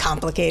made it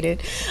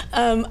complicated.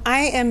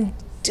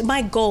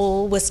 My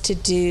goal was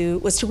to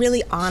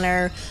really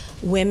honor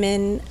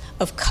women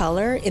of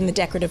color in the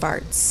decorative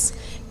arts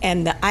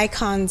and the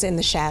icons in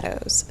the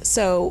shadows.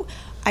 So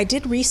I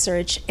did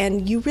research,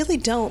 and you really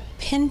don't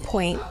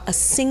pinpoint a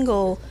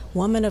single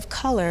woman of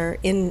color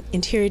in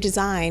interior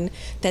design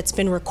that's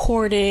been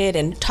recorded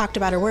and talked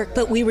about her work,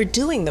 but we were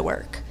doing the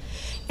work.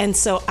 And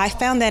so I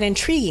found that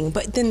intriguing.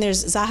 But then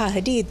there's Zaha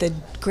Hadid, the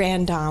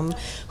grand dame,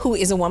 who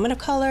is a woman of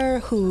color,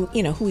 who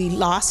we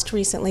lost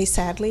recently,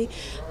 sadly.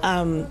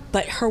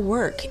 But her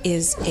work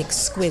is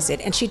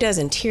exquisite, and she does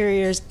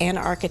interiors and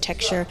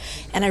architecture.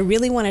 And I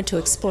really wanted to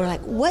explore,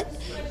 like, what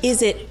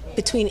is it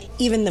between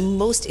even the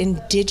most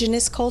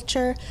indigenous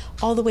culture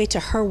all the way to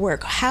her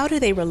work? How do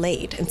they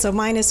relate? And so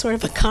mine is sort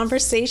of a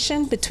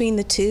conversation between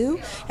the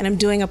two, and I'm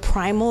doing a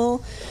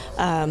primal,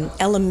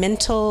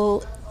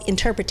 elemental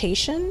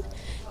interpretation.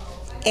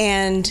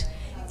 And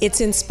it's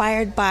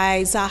inspired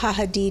by Zaha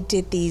Hadid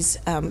did these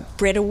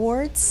Brit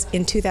Awards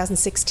in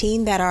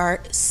 2016 that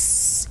are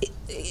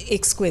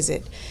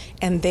exquisite,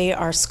 and they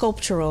are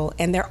sculptural,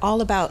 and they're all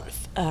about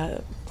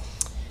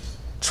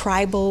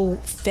tribal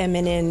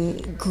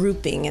feminine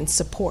grouping and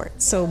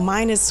support. So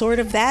mine is sort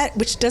of that,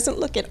 which doesn't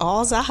look at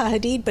all Zaha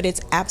Hadid, but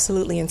it's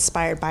absolutely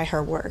inspired by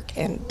her work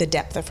and the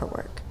depth of her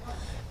work.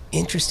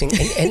 Interesting.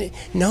 And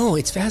no,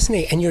 it's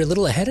fascinating. And you're a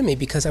little ahead of me,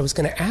 because I was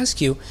going to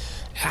ask you,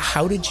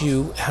 how did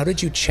you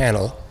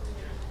channel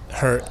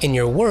her in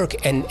your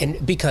work?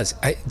 And because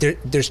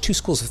there's 2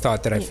 schools of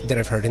thought that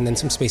I've heard, and then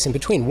some space in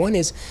between. One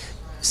is,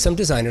 some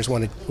designers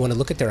want to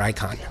look at their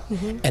icon,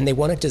 and they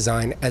want to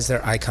design as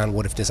their icon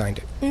would have designed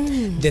it.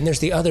 Then there's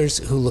the others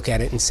who look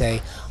at it and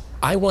say,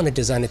 I want to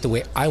design it the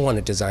way I want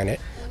to design it,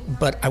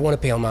 but I want to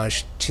pay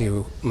homage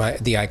to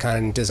the icon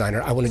and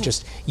designer. I want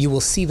to you will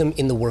see them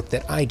in the work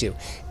that I do.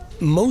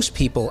 Most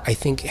people, I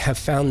think, have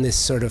found this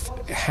sort of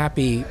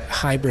happy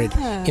hybrid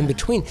in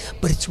between.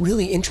 But it's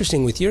really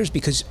interesting with yours,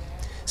 because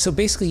so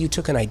basically you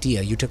took an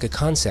idea, you took a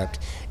concept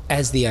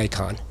as the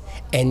icon,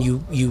 and you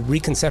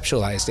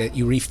reconceptualized it,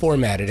 you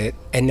reformatted it,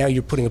 and now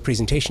you're putting a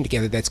presentation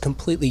together that's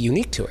completely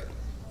unique to it.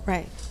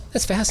 Right.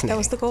 That's fascinating. That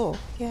was the goal,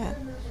 yeah.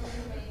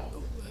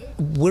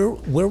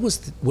 Where was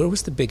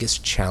the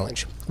biggest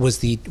challenge? Was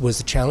the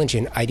challenge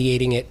in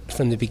ideating it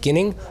from the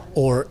beginning,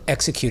 or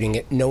executing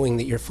it, knowing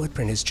that your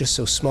footprint is just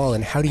so small?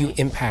 And how do you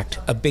impact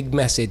a big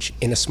message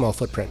in a small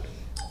footprint?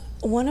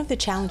 One of the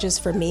challenges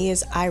for me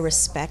is I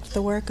respect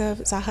the work of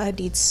Zaha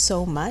Hadid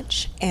so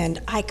much,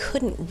 and I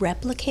couldn't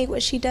replicate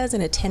what she does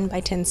in a 10 by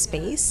 10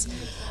 space,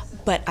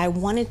 but I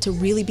wanted to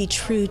really be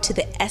true to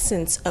the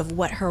essence of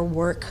what her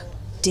work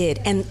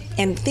did, and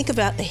think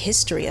about the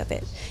history of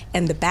it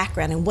and the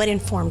background and what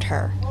informed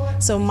her.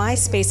 So my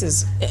space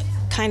is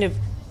kind of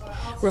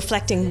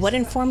reflecting what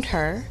informed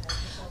her,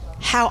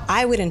 how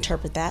I would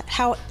interpret that,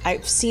 how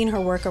I've seen her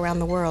work around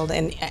the world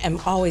and am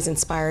always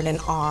inspired and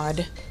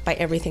awed by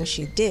everything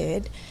she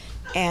did,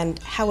 and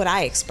how would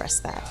I express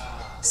that?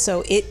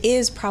 So it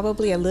is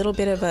probably a little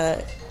bit of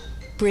a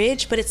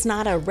bridge, but it's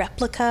not a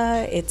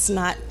replica. It's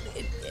not,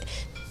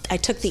 I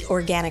took the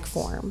organic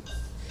form,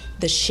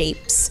 the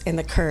shapes and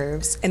the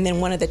curves. And then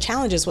one of the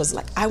challenges was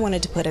like, I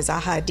wanted to put a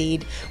Zaha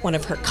Hadid, one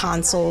of her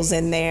consoles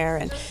in there,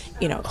 and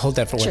Hold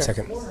that for 1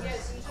 second.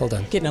 Hold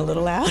on. Getting a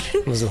little loud.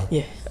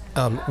 Yeah.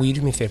 Will you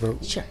do me a favor?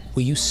 Sure.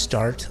 Will you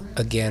start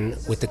again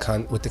with the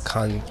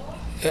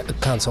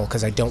console,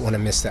 because I don't want to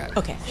miss that.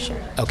 Okay,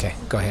 sure. Okay,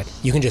 go ahead.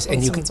 You can just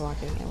Someone's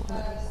walking in.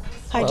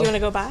 Hi, do you want to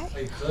go by? Are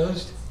you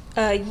closed?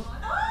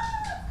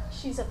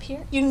 She's up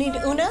here. You need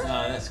Una? No,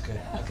 that's good.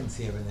 I can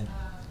see everything.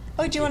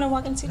 Oh, do you want to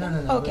walk and see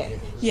them? No. Okay.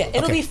 Yeah,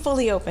 it'll be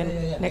fully open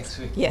next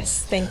week.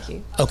 Yes, thank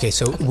you. Okay,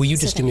 so will you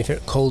just do me a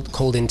favor?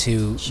 Cold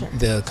into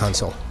the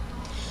console.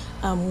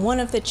 One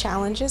of the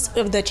challenges,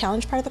 the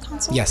challenge part of the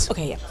console? Yes.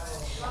 Okay, yeah.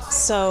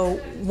 So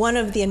one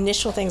of the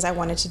initial things I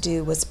wanted to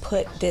do was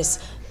put this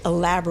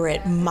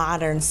elaborate,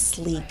 modern,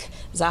 sleek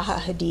Zaha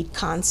Hadid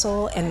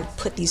console and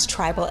put these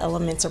tribal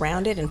elements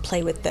around it and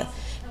play with the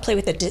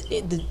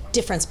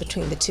difference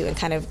between the two and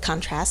kind of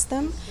contrast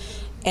them.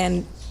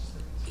 And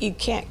you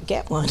can't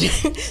get one.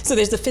 So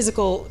there's the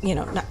physical,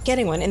 not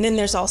getting one. And then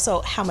there's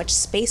also how much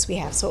space we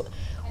have. So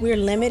we're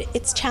limited.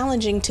 It's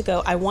challenging to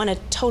go, I want to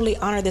totally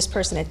honor this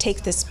person and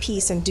take this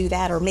piece and do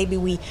that, or maybe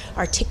we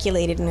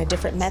articulate it in a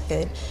different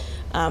method.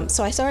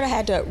 So I sort of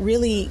had to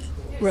really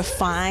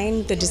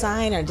refine the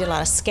design. I did a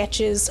lot of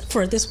sketches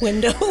for this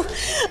window,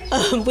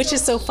 which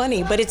is so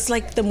funny. But it's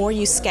like the more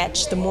you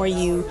sketch, the more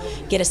you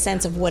get a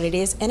sense of what it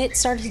is. And it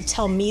started to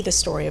tell me the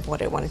story of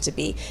what I wanted to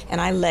be. And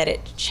I let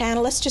it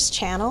channel. Let's just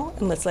channel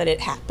and let's let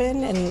it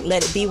happen and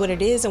let it be what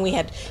it is. And we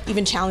had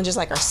even challenges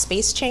like our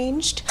space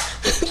changed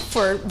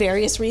for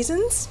various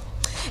reasons.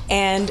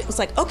 And it was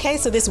like, okay,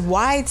 so this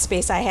wide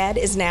space I had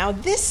is now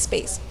this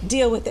space.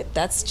 Deal with it.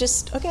 That's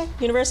just, okay,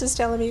 universe is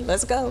telling me,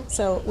 let's go.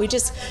 So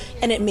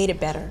and it made it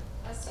better.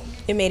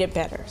 It made it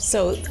better.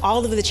 So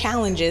all of the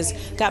challenges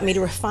got me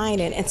to refine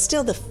it, and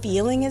still the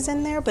feeling is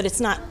in there, but it's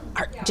not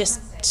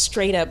just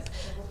straight up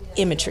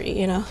imagery,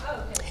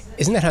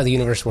 Isn't that how the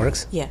universe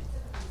works? Yeah.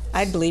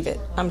 I'd believe it.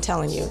 I'm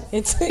telling you.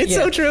 It's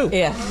so true.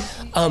 Yeah.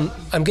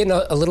 I'm getting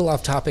a little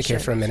off topic here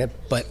for a minute,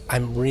 but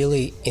I'm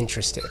really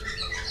interested.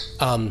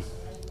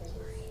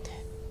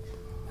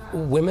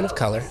 Women of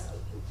color,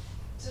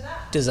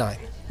 design,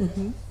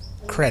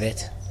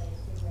 credit,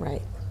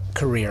 right,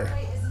 career.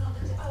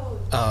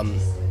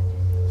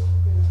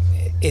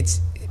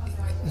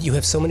 You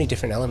have so many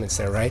different elements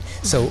there, right?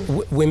 So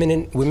women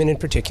in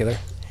particular,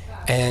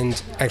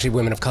 and actually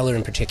women of color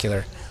in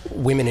particular,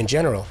 women in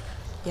general.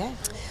 Yeah.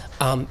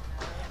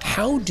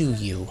 How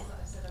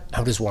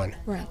does one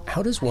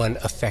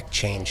affect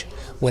change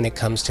when it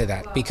comes to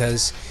that?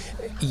 Because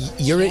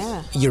you're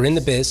in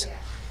the biz.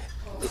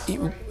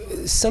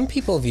 Some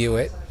people view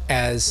it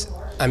as,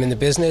 I'm in the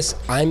business,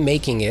 I'm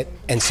making it,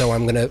 and so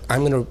I'm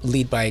gonna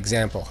lead by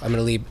example. I'm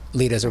gonna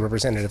lead as a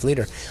representative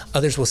leader.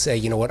 Others will say,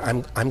 you know what,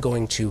 I'm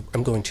going to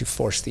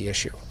force the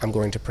issue. I'm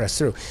going to press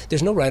through.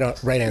 There's no right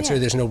answer.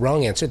 There's no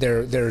wrong answer.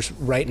 There's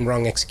right and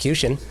wrong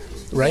execution,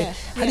 right?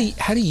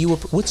 How do you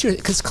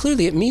because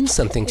clearly it means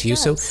something to you.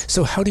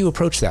 So how do you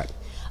approach that?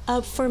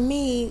 For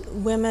me,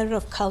 women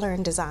of color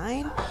in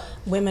design,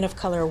 women of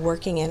color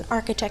working in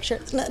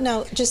architecture.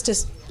 No, just to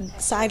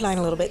sideline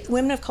a little bit,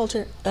 women of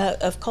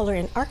color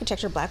in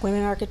architecture, Black women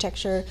in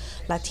architecture,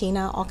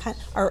 Latina, all kind,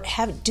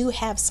 do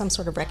have some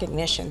sort of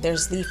recognition.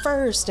 There's the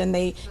first, and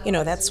they,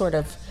 that sort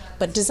of.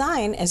 But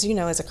design, as you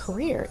know, as a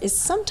career, is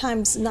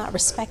sometimes not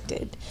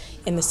respected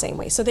in the same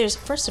way. So there's,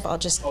 first of all,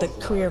 just the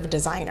career of a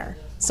designer.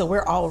 So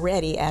we're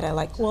already at a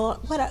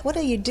what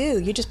do?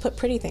 You just put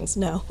pretty things.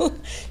 No,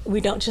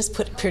 we don't just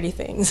put pretty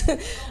things.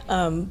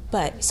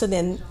 But so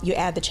then you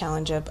add the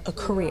challenge of a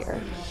career.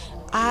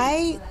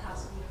 I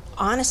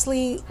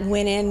honestly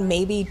went in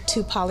maybe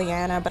too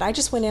Pollyanna, but I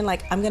just went in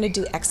like, I'm going to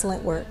do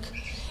excellent work,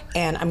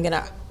 and I'm going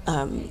to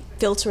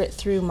filter it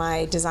through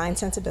my design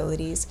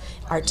sensibilities,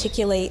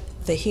 articulate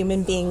the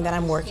human being that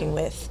I'm working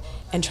with,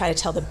 and try to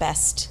tell the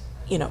best,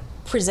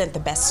 present the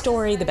best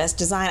story, the best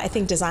design. I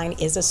think design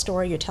is a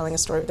story. You're telling a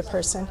story of the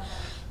person.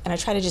 And I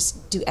try to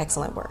just do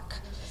excellent work.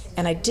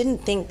 And I didn't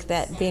think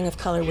that being of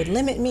color would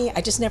limit me.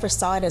 I just never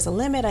saw it as a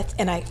limit.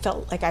 And I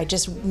felt like I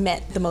just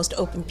met the most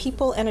open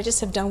people, and I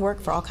just have done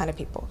work for all kind of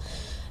people.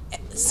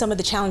 Some of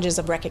the challenges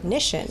of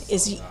recognition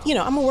is,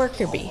 I'm a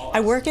worker bee.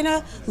 I work in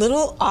a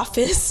little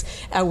office.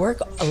 I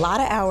work a lot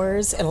of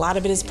hours, and a lot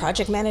of it is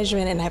project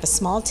management, and I have a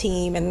small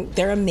team, and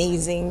they're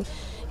amazing.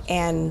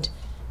 And,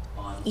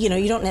 you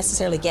don't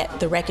necessarily get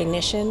the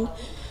recognition,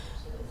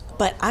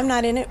 but I'm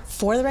not in it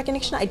for the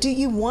recognition.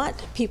 You want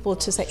people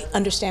to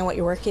understand what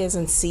your work is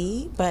and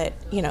see, but,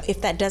 if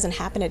that doesn't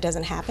happen, it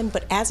doesn't happen.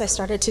 But as I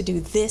started to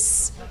do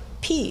this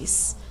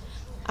piece,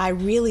 I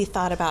really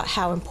thought about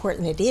how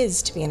important it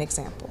is to be an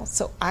example.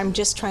 So I'm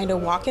just trying to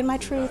walk in my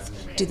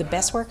truth, do the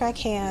best work I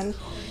can,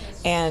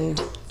 and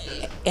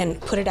and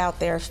put it out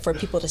there for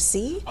people to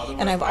see.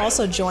 And I've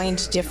also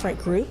joined different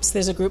groups.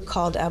 There's a group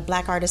called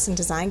Black Artisan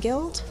Design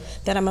Guild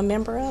that I'm a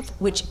member of,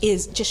 which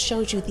just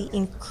shows you the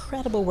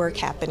incredible work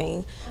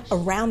happening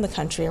around the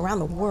country, around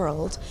the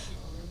world,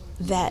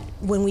 that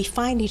when we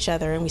find each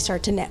other and we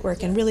start to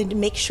network and really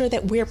make sure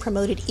that we're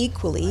promoted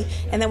equally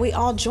and that we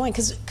all join,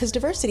 because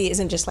diversity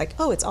isn't just like,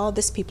 oh, it's all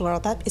this people or all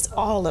that, it's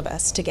all of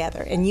us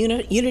together. And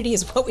unity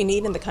is what we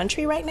need in the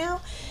country right now,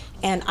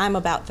 and I'm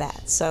about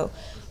that. So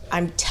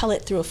I tell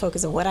it through a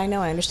focus of what I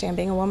know. I understand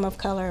being a woman of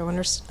color, I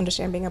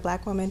understand being a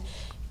Black woman,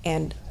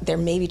 and there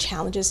may be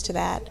challenges to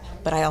that,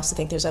 but I also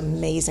think there's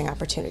amazing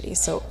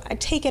opportunities. So I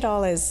take it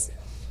all as,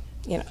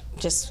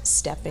 just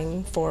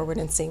stepping forward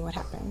and seeing what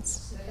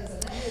happens.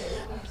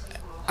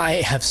 I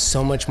have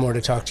so much more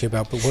to talk to you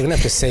about, but we're going to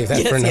have to save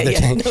that for another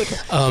day.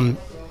 No.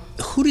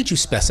 Who did you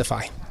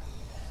specify?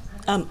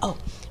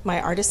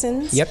 My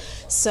artisans. Yep.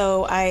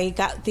 So I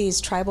got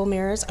these tribal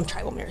mirrors.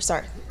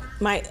 Sorry.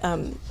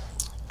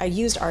 I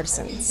used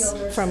artisans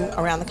from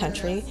around the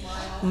country.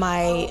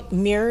 My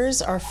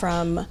mirrors are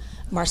from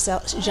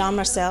Jean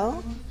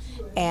Marcel,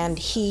 and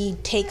he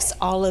takes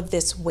all of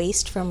this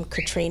waste from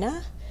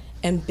Katrina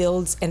and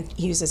builds and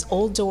uses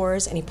old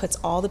doors, and he puts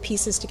all the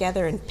pieces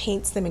together and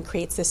paints them and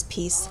creates this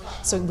piece.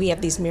 So we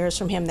have these mirrors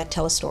from him that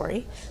tell a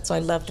story. So I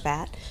loved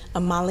that.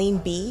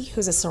 Marlene B.,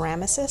 who's a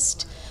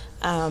ceramicist.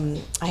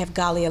 I have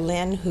Galia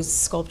Lynn, whose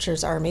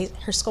sculptures are amazing.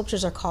 Her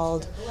sculptures are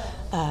called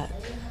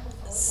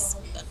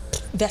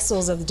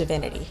Vessels of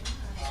Divinity.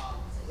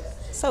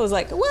 So I was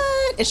like,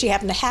 what? And she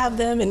happened to have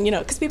them, and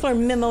because people are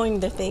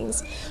memoing their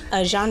things.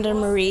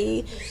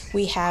 Gendarmerie,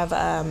 we have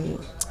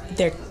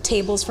their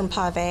tables from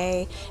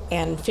Pave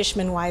and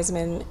Fishman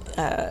Wiseman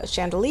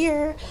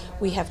chandelier.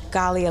 We have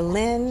Galia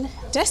Lynn.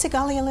 Did I say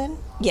Galia Lynn?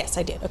 Yes,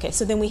 I did. Okay,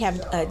 so then we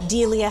have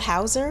Delia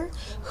Hauser,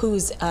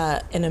 who's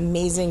an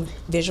amazing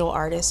visual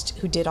artist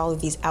who did all of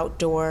these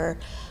outdoor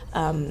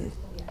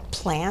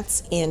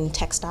plants in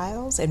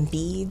textiles and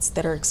beads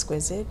that are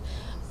exquisite.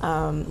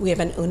 We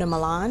have an Una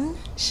Milan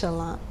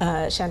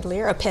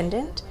chandelier, a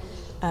pendant.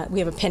 We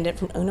have a pendant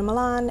from Una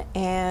Milan,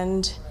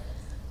 and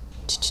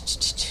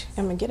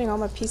am I getting all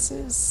my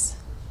pieces?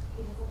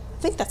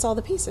 I think that's all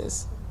the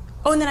pieces.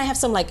 Oh, and then I have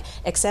some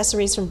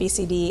accessories from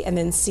BCD, and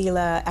then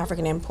Sela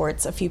African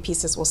Imports. A few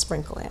pieces will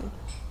sprinkle in.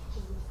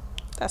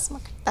 That's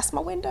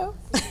my window.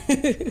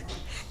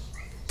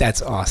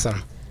 That's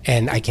awesome,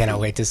 and I cannot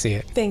wait to see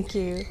it. Thank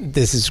you.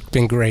 This has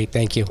been great.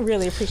 Thank you.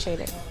 Really appreciate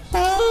it.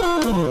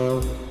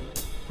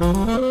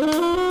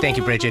 Thank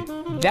you, Bridget.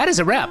 That is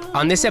a wrap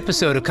on this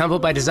episode of Convo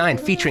by Design,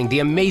 featuring the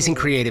amazing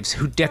creatives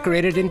who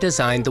decorated and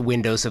designed the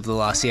windows of the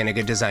La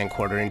Cienega Design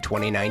Quarter in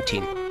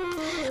 2019.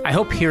 I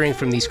hope hearing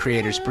from these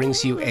creators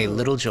brings you a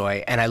little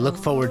joy, and I look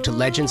forward to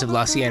Legends of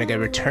La Cienega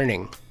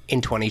returning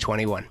in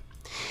 2021.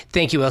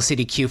 Thank you,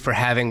 LCDQ, for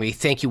having me.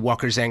 Thank you,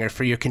 Walker Zanger,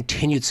 for your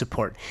continued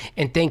support.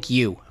 And thank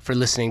you for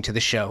listening to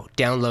the show,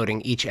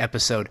 downloading each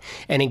episode,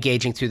 and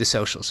engaging through the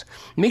socials.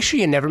 Make sure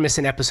you never miss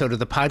an episode of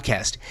the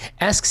podcast.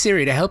 Ask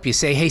Siri to help you.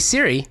 Say, hey,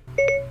 Siri,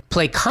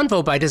 play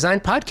Convo by Design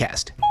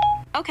podcast.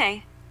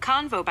 Okay,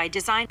 Convo by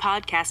Design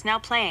podcast now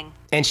playing.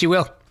 And she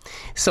will.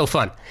 So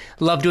fun.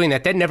 Love doing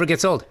that. That never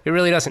gets old. It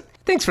really doesn't.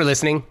 Thanks for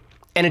listening.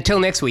 And until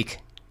next week,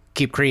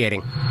 keep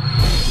creating.